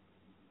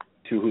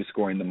to who's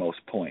scoring the most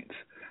points.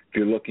 If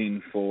you're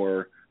looking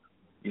for,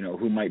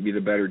 who might be the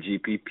better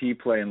GPP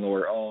play and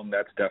lower own,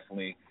 that's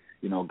definitely,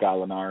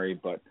 Gallinari.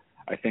 But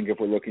I think if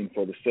we're looking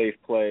for the safe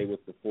play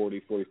with the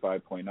 40,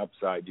 45-point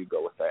upside, you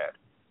go with that.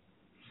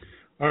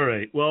 All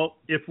right. Well,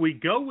 if we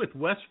go with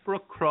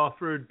Westbrook,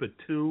 Crawford,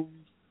 Batum,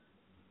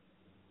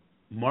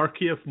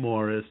 Markieff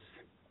Morris,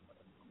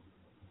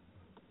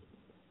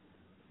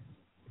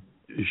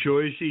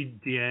 Georgie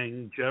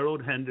Dieng,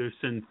 Gerald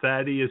Henderson,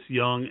 Thaddeus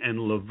Young, and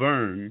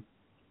Laverne,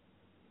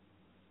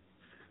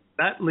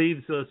 that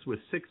leaves us with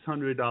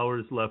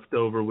 $600 left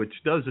over, which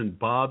doesn't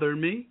bother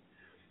me.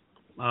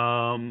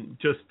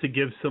 Just to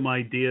give some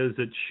ideas,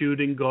 at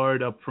shooting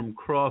guard up from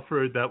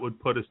Crawford, that would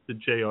put us to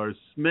J.R.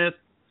 Smith.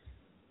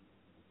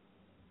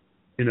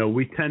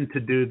 We tend to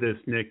do this,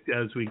 Nick,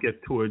 as we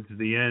get towards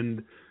the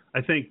end.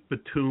 I think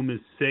Batum is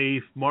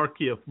safe.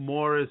 Markieff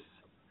Morris,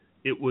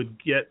 it would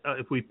get,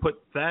 if we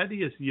put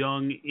Thaddeus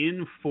Young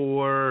in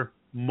for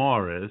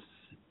Morris,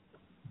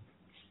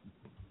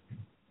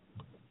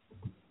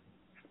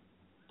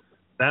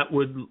 that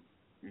would,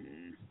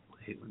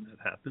 I hate when that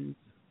happens.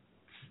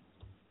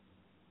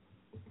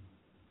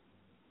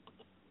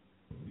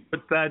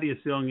 Put Thaddeus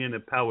Young in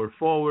at power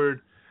forward.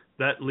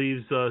 That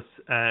leaves us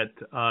at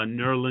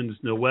Nerlens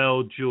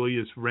Noel,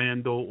 Julius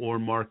Randle, or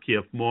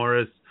Markieff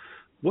Morris.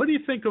 What do you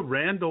think of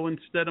Randle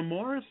instead of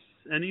Morris?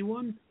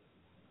 Anyone?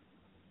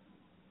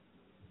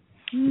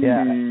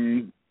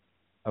 Yeah.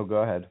 Oh,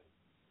 go ahead.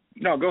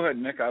 No, go ahead,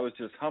 Nick. I was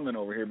just humming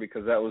over here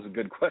because that was a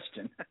good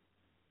question.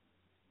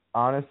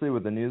 Honestly,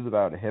 with the news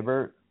about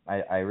Hibbert,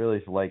 I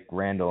really like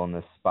Randle in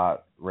this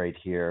spot right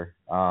here.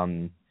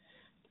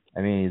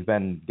 He's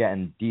been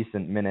getting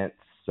decent minutes,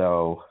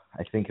 so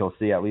I think he'll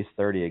see at least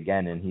 30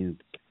 again, and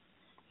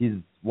he's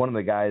one of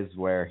the guys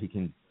where he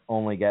can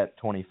only get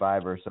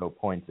 25 or so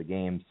points a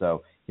game,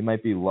 so he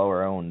might be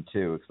lower owned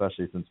too,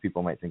 especially since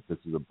people might think this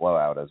is a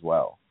blowout as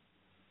well.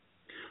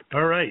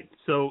 All right,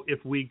 so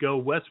if we go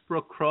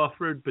Westbrook,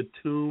 Crawford,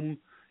 Batum,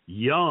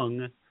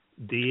 Young,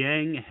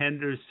 Dieng,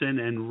 Henderson,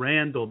 and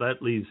Randle,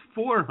 that leaves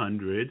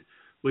 400,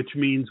 which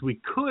means we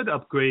could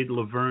upgrade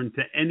Laverne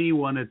to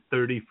anyone at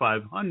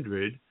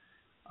 3,500.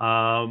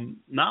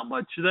 Not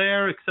much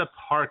there except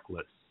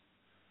Harkless.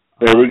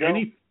 There we go.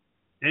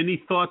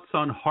 Any thoughts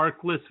on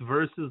Harkless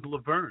versus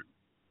Laverne?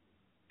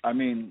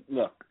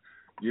 Look,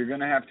 you're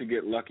going to have to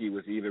get lucky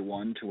with either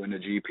one to win a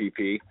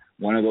GPP.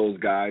 One of those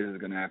guys is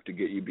going to have to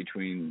get you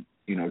between,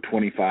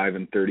 25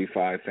 and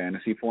 35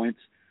 fantasy points.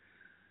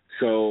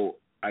 So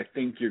I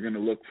think you're going to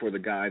look for the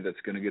guy that's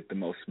going to get the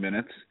most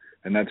minutes,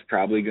 and that's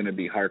probably going to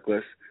be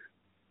Harkless.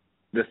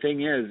 The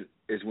thing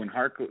is when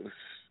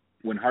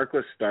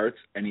Harkless starts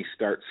and he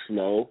starts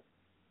slow,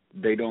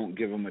 they don't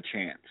give him a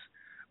chance.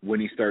 When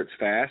he starts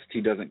fast,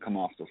 he doesn't come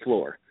off the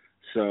floor.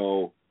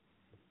 So,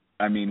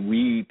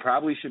 we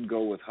probably should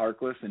go with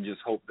Harkless and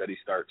just hope that he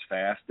starts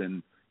fast.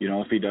 And,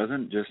 if he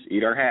doesn't, just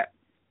eat our hat.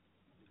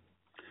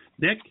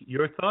 Nick,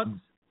 your thoughts?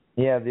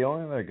 Yeah, the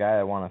only other guy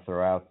I want to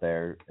throw out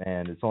there,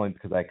 and it's only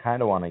because I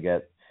kind of want to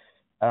get,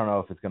 I don't know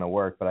if it's going to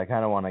work, but I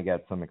kind of want to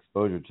get some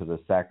exposure to the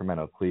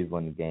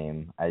Sacramento-Cleveland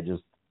game.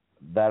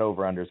 That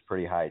over-under is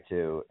pretty high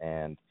too,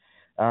 and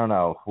I don't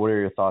know. What are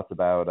your thoughts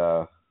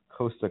about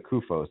Costa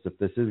Koufos? If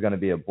this is going to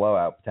be a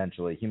blowout,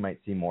 potentially, he might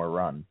see more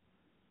run.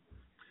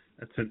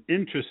 That's an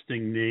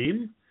interesting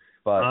name.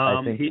 But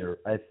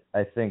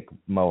I think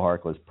Mo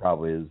Harkless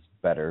probably is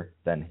better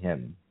than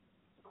him.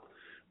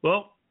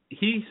 Well,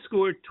 he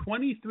scored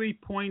 23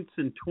 points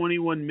in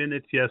 21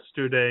 minutes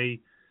yesterday.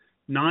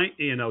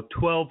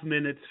 12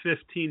 minutes,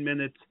 15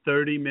 minutes,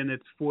 30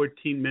 minutes,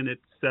 14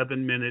 minutes,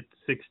 7 minutes,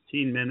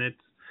 16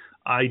 minutes.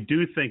 I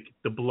do think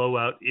the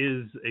blowout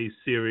is a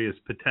serious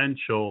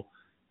potential.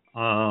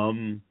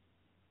 I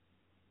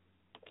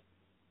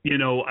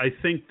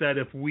think that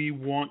if we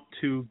want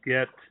to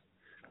get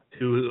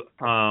to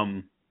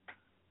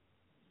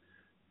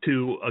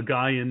to a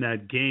guy in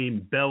that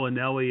game,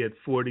 Bellinelli at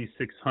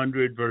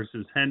 4,600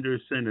 versus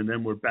Henderson, and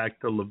then we're back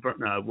to Laverne.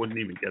 No, I wouldn't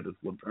even get his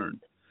Laverne.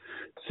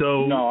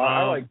 So no,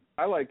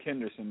 I like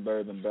Henderson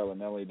better than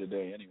Bellinelli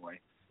today anyway.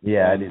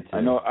 Yeah, I do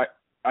too.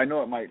 I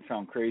know it might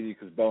sound crazy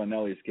because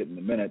Bellinelli's getting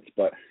the minutes,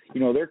 but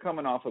they're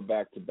coming off a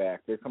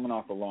back-to-back. They're coming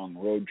off a long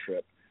road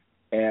trip,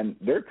 and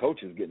their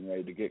coach is getting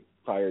ready to get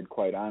fired,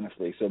 quite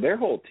honestly. So their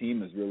whole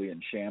team is really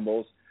in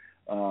shambles.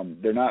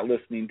 They're not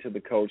listening to the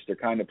coach. They're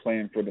kind of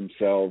playing for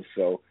themselves.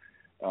 So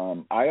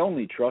I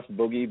only trust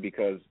Boogie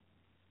because,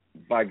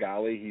 by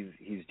golly,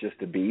 he's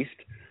just a beast.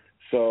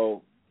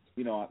 So,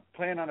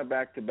 playing on a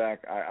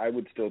back-to-back, I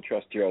would still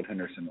trust Gerald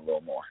Henderson a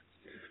little more.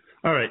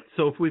 All right,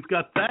 so if we've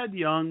got Thad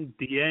Young,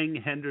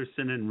 Dieng,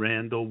 Henderson, and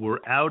Randall, we're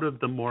out of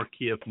the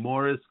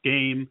Morkieff-Morris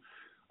game.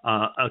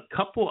 A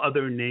couple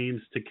other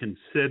names to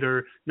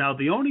consider. Now,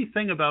 the only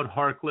thing about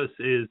Harkless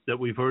is that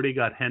we've already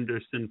got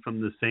Henderson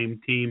from the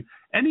same team.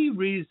 Any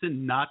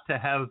reason not to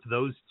have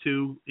those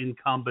two in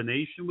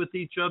combination with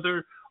each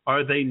other?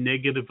 Are they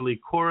negatively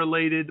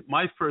correlated?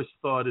 My first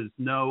thought is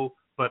no,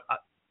 but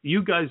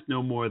you guys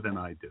know more than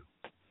I do.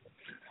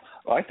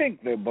 Well, I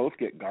think they both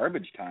get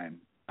garbage time.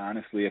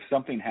 Honestly, if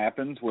something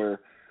happens where,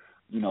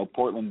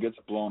 Portland gets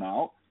blown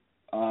out,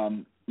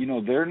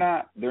 they're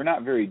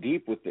not very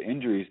deep with the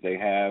injuries they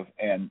have,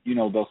 and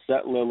they'll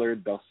set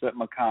Lillard, they'll set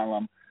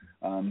McCollum,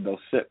 they'll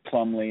sit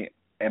Plumlee,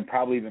 and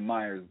probably even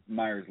Myers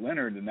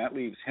Leonard, and that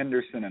leaves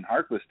Henderson and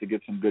Harkless to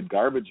get some good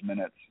garbage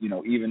minutes,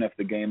 even if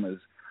the game is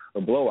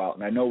a blowout.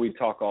 And I know we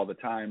talk all the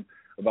time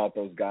about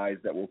those guys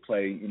that will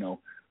play,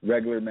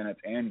 regular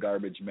minutes and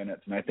garbage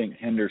minutes, and I think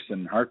Henderson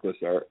and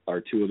Harkless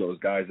are two of those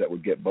guys that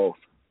would get both.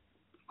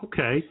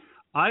 Okay.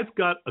 I've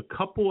got a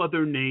couple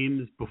other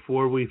names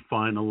before we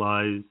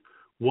finalize.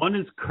 One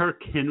is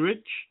Kirk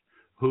Hinrich,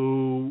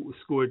 who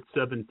scored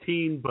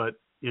 17, but,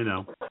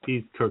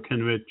 he's Kirk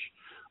Hinrich.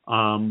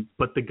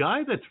 But the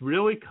guy that's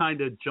really kind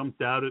of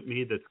jumped out at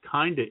me that's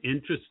kind of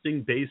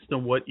interesting based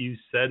on what you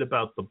said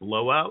about the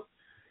blowout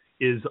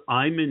is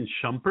Iman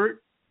Shumpert.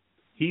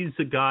 He's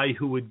a guy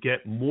who would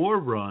get more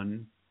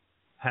run,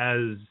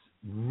 has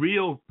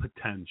real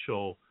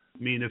potential.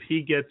 I mean, if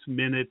he gets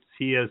minutes,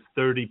 he has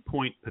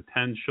 30-point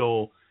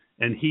potential,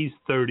 and he's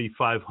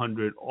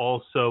 3,500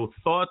 also.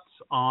 Thoughts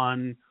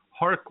on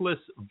Harkless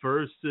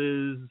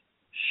versus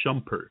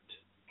Shumpert?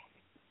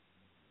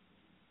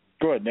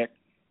 Go ahead, Nick.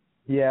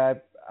 Yeah,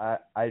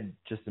 I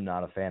just am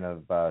not a fan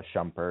of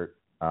Shumpert.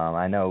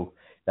 I know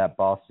that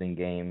Boston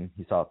game,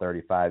 he saw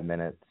 35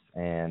 minutes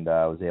and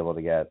was able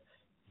to get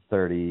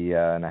 30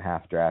 and a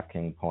half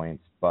DraftKings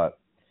points. But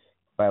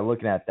by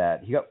looking at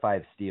that, he got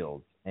 5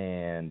 steals.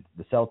 And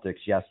the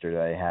Celtics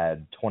yesterday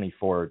had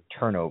 24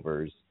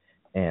 turnovers,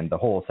 and the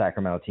whole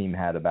Sacramento team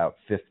had about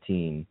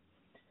 15.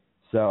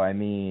 So, I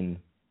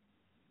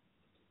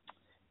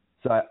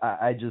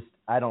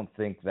don't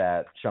think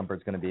that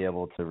Shumpert's going to be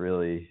able to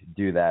really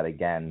do that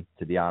again,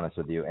 to be honest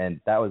with you.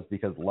 And that was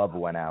because Love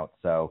went out.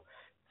 So,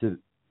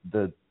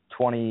 the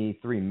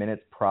 23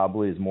 minutes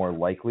probably is more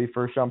likely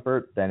for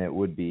Shumpert than it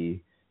would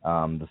be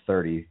the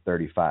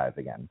 30-35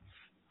 again.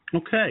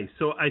 Okay,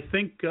 so I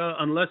think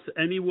unless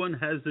anyone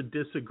has a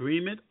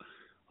disagreement,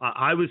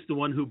 I was the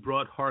one who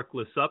brought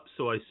Harkless up,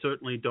 so I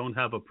certainly don't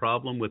have a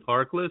problem with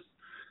Harkless.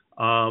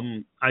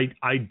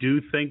 I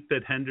do think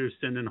that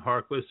Henderson and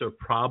Harkless are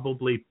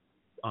probably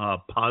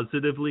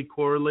positively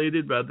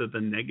correlated rather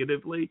than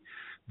negatively.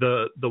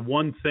 The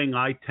one thing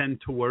I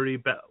tend to worry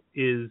about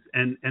is,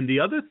 and the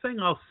other thing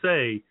I'll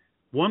say,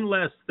 one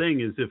last thing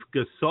is if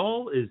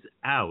Gasol is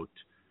out,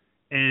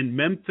 and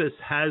Memphis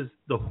has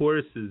the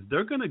horses,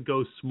 they're going to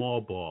go small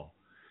ball.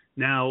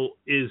 Now,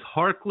 is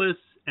Harkless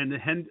and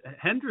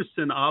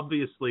Henderson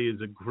obviously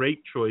is a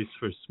great choice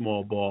for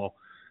small ball.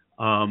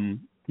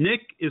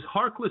 Nick, is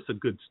Harkless a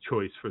good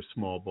choice for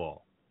small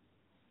ball?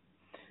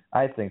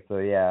 I think so,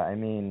 yeah.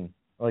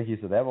 Like you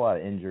said, they have a lot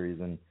of injuries,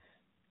 and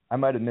I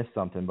might have missed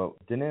something, but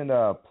didn't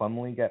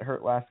Plumlee get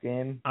hurt last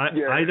game? I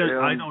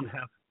don't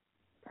have.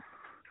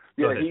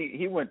 Yeah,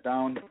 he went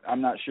down.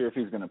 I'm not sure if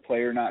he's going to play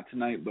or not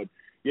tonight, but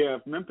yeah,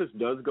 if Memphis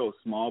does go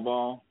small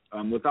ball,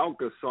 without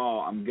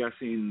Gasol, I'm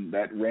guessing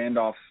that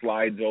Randolph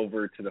slides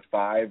over to the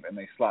 5 and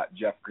they slot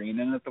Jeff Green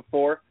in at the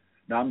 4.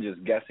 Now, I'm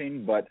just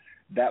guessing, but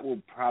that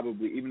will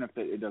probably, even if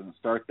it doesn't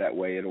start that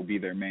way, it'll be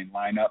their main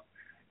lineup.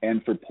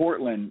 And for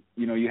Portland,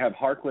 you have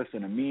Harkless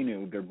and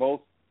Aminu. They're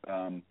both,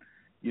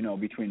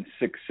 between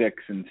 6'6"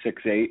 and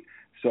 6'8".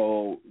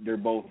 So they're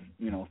both,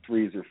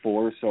 3s or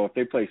 4s. So if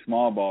they play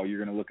small ball, you're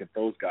going to look at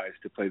those guys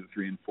to play the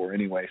 3 and 4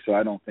 anyway. So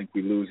I don't think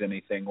we lose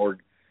anything or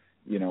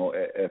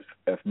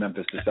if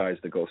Memphis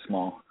decides to go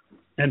small.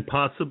 And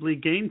possibly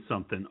gain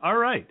something. All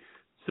right.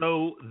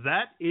 So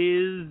that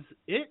is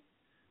it.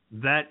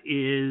 That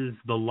is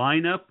the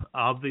lineup.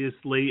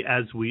 Obviously,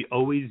 as we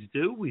always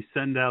do, we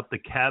send out the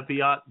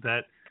caveat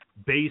that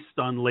based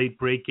on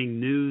late-breaking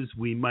news,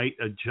 we might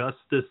adjust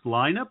this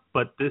lineup,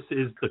 but this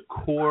is the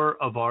core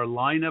of our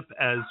lineup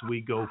as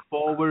we go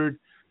forward.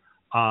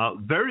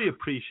 Very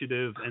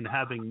appreciative and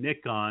having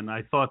Nick on.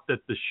 I thought that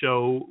the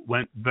show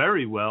went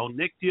very well.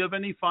 Nick, do you have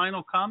any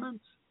final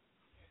comments?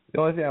 The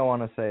only thing I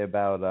want to say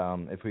about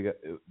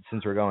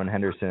since we're going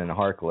Henderson and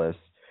Harkless,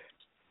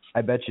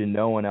 I bet you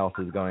no one else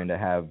is going to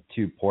have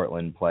two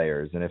Portland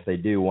players, and if they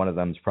do, one of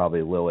them is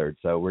probably Lillard.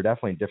 So we're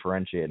definitely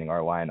differentiating our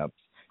lineups.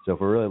 So if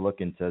we're really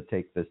looking to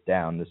take this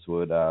down, this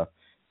would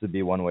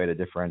be one way to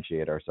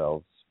differentiate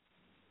ourselves.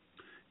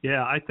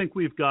 Yeah, I think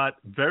we've got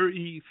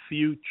very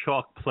few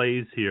chalk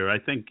plays here. I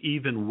think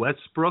even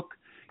Westbrook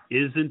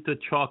isn't a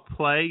chalk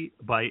play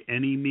by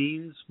any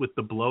means with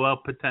the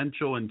blowout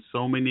potential and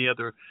so many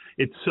other.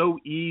 It's so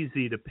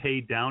easy to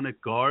pay down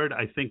at guard.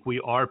 I think we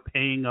are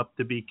paying up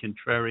to be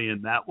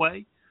contrarian that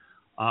way.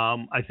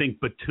 I think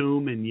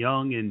Batum and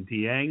Young and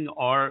Dieng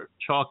are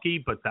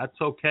chalky, but that's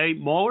okay.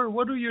 Mauler,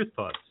 what are your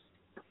thoughts?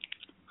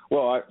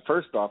 Well,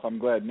 first off, I'm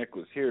glad Nick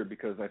was here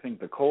because I think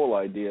the Cole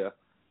idea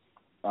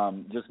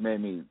just made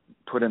me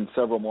put in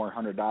several more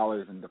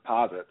 $100 in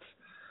deposits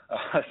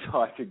so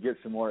I could get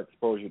some more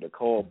exposure to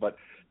Cole. But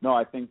no,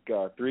 I think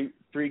three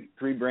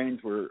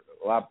brains were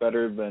a lot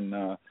better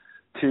than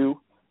two.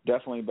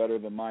 Definitely better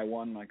than my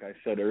one, like I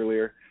said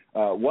earlier.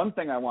 One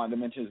thing I wanted to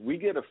mention is we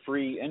get a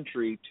free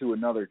entry to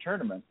another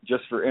tournament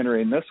just for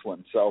entering this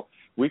one. So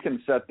we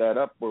can set that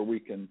up where we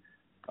can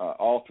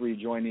all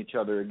three join each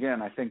other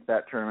again. I think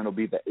that tournament will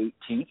be the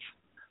 18th.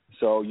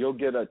 So you'll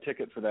get a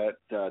ticket for that,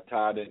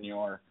 Todd, in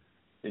your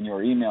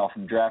email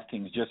from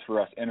DraftKings just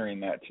for us entering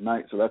that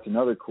tonight. So that's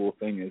another cool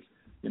thing is,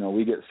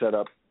 we get set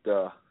up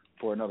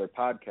for another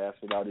podcast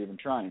without even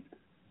trying.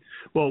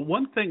 Well,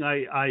 one thing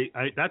I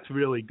that's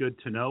really good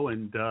to know.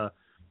 And,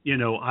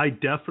 I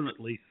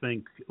definitely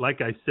think,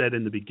 like I said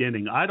in the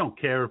beginning, I don't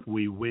care if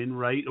we win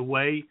right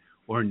away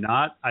or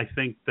not. I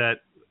think that,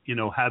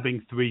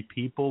 having three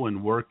people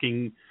and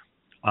working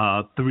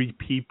three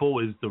people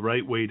is the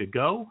right way to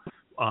go.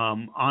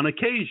 On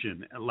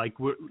occasion, like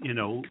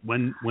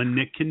when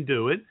Nick can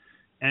do it.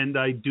 And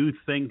I do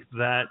think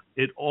that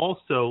it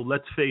also,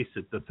 let's face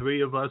it, the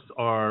three of us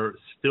are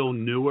still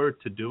newer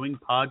to doing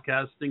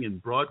podcasting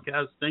and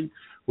broadcasting.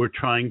 We're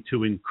trying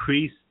to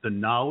increase the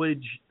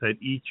knowledge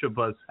that each of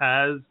us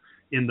has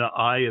in the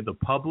eye of the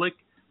public.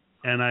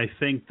 And I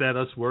think that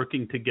us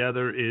working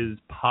together is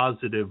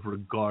positive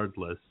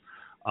regardless.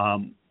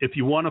 If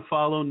you want to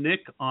follow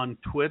Nick on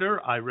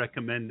Twitter, I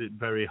recommend it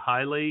very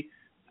highly.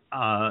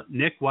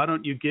 Nick, why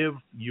don't you give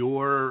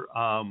your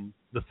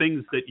the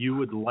things that you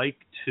would like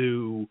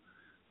to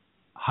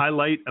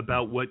highlight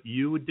about what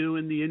you would do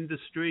in the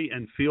industry,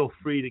 and feel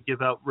free to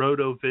give out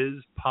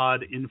RotoViz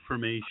pod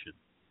information.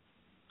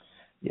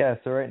 Yeah,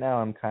 so right now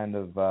I'm kind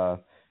of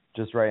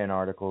just writing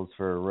articles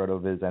for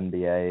RotoViz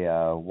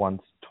NBA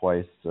once,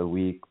 twice a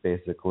week,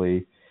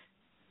 basically.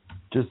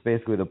 Just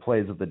basically the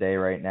plays of the day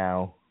right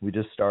now. We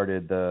just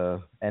started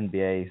the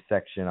NBA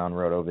section on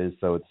RotoViz,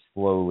 so it's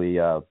slowly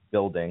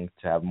building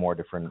to have more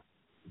different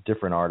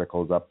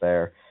articles up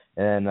there.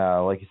 And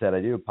like you said,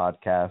 I do a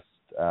podcast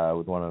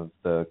with one of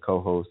the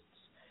co-hosts,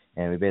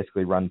 and we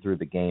basically run through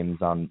the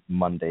games on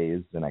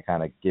Mondays, and I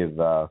kind of give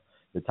the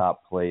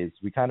top plays.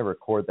 We kind of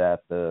record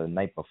that the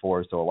night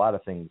before, so a lot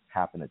of things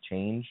happen to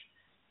change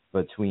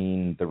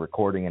between the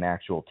recording and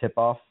actual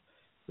tip-off.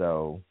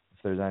 So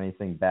if there's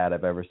anything bad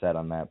I've ever said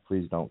on that,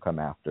 please don't come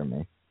after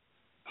me.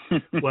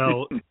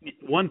 Well,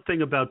 one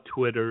thing about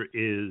Twitter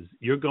is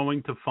you're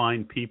going to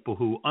find people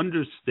who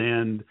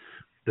understand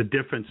the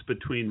difference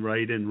between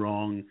right and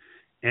wrong,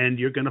 and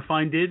you're going to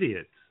find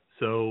idiots.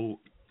 So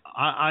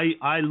I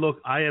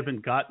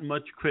haven't gotten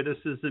much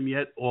criticism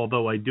yet,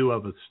 although I do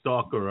have a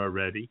stalker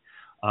already.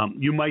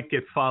 You might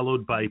get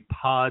followed by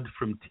Pod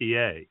from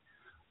TA.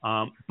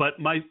 But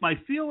my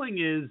feeling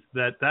is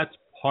that that's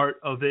part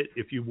of it.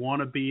 If you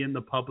want to be in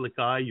the public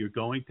eye, you're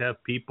going to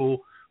have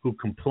people who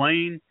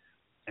complain,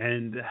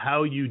 and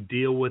how you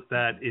deal with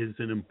that is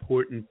an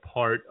important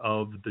part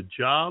of the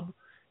job,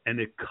 and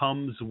it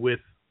comes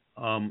with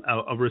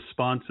a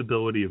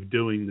responsibility of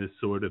doing this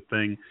sort of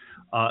thing.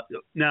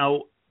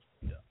 Now,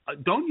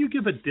 don't you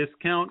give a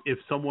discount if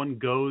someone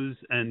goes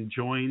and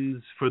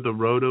joins for the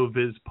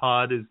RotoViz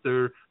pod? Is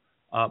there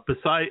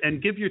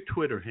and give your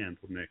Twitter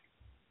handle, Nick.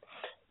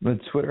 The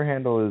Twitter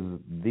handle is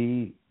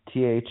the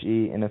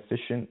THE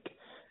Inefficient,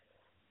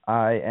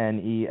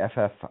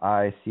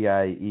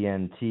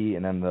 INEFFICIENT,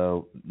 and then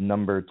the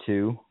number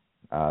 2.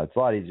 It's a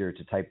lot easier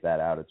to type that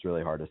out. It's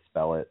really hard to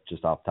spell it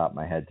just off the top of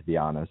my head, to be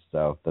honest.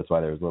 So that's why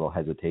there's a little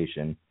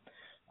hesitation.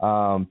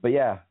 But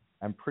yeah,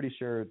 I'm pretty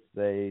sure it's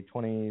a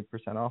 20%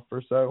 off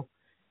or so.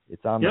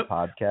 It's on the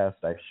podcast.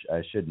 I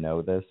should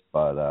know this,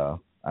 but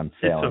I'm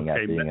failing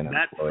at being an employee.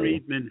 Matt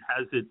Friedman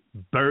has it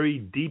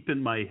buried deep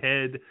in my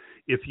head.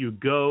 If you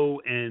go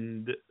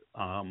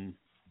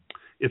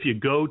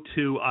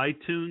to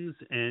iTunes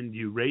and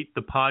you rate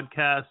the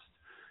podcast,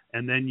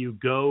 and then you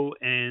go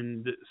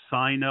and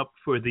sign up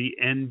for the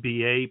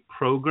NBA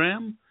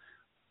program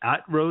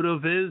at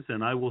RotoViz,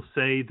 and I will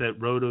say that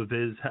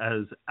RotoViz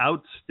has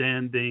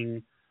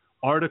outstanding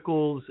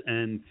articles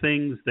and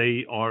things.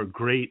 They are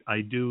great.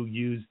 I do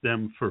use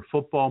them for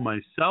football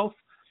myself.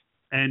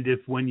 And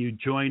if when you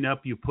join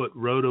up, you put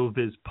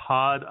RotoViz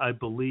pod, I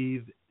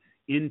believe,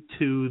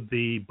 into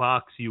the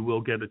box, you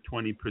will get a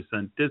 20%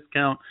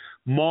 discount.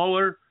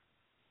 Mauler,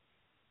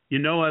 You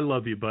know I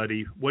love you,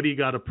 buddy. What do you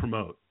got to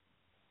promote?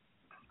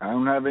 I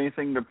don't have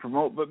anything to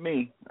promote but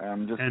me.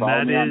 Just and follow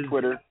that me is on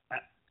Twitter.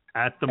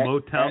 At the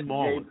Motown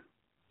Mauler.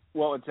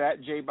 Well, it's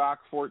at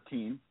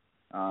JBach14.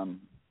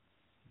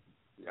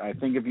 I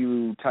think if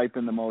you type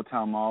in the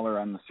Motown Mauler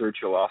on the search,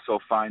 you'll also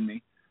find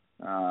me.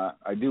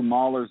 I do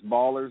Mauler's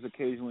Ballers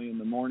occasionally in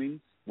the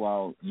mornings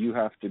while you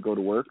have to go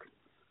to work.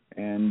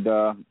 And,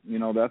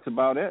 that's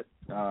about it.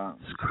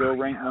 Still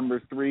ranked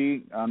number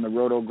 3 on the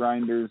Roto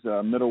Grinders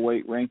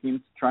middleweight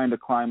rankings, trying to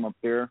climb up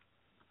there,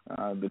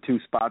 the 2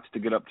 spots to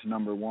get up to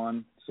number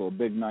 1. So a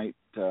big night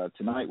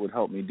tonight would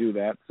help me do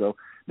that. So,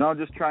 no,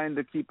 just trying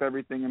to keep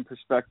everything in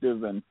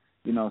perspective and,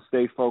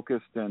 stay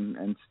focused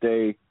and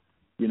stay,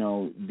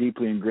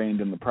 deeply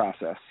ingrained in the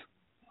process.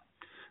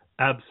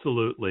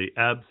 Absolutely,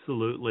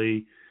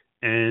 absolutely.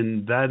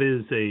 And that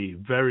is a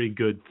very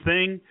good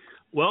thing.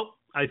 Well,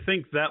 I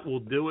think that will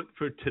do it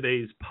for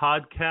today's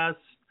podcast.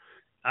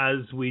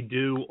 As we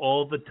do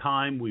all the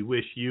time, we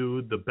wish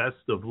you the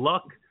best of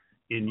luck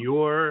in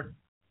your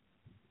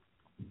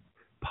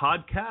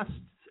podcasts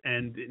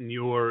and in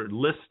your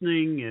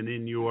listening and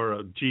in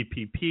your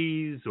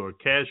GPPs or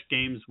cash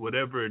games,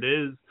 whatever it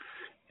is.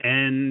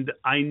 And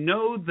I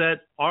know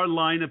that our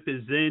lineup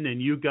is in, and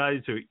you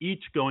guys are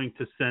each going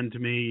to send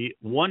me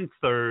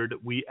 1/3.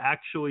 We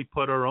actually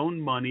put our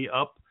own money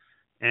up,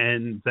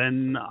 and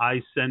then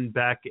I send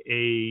back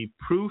a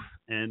proof,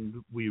 and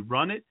we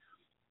run it.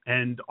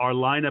 And our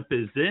lineup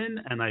is in,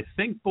 and I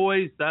think,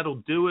 boys,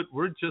 that'll do it.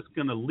 We're just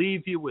going to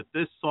leave you with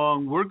this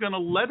song. We're going to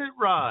let it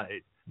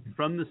ride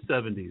from the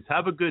 70s.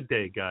 Have a good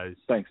day, guys.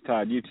 Thanks,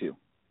 Todd. You too.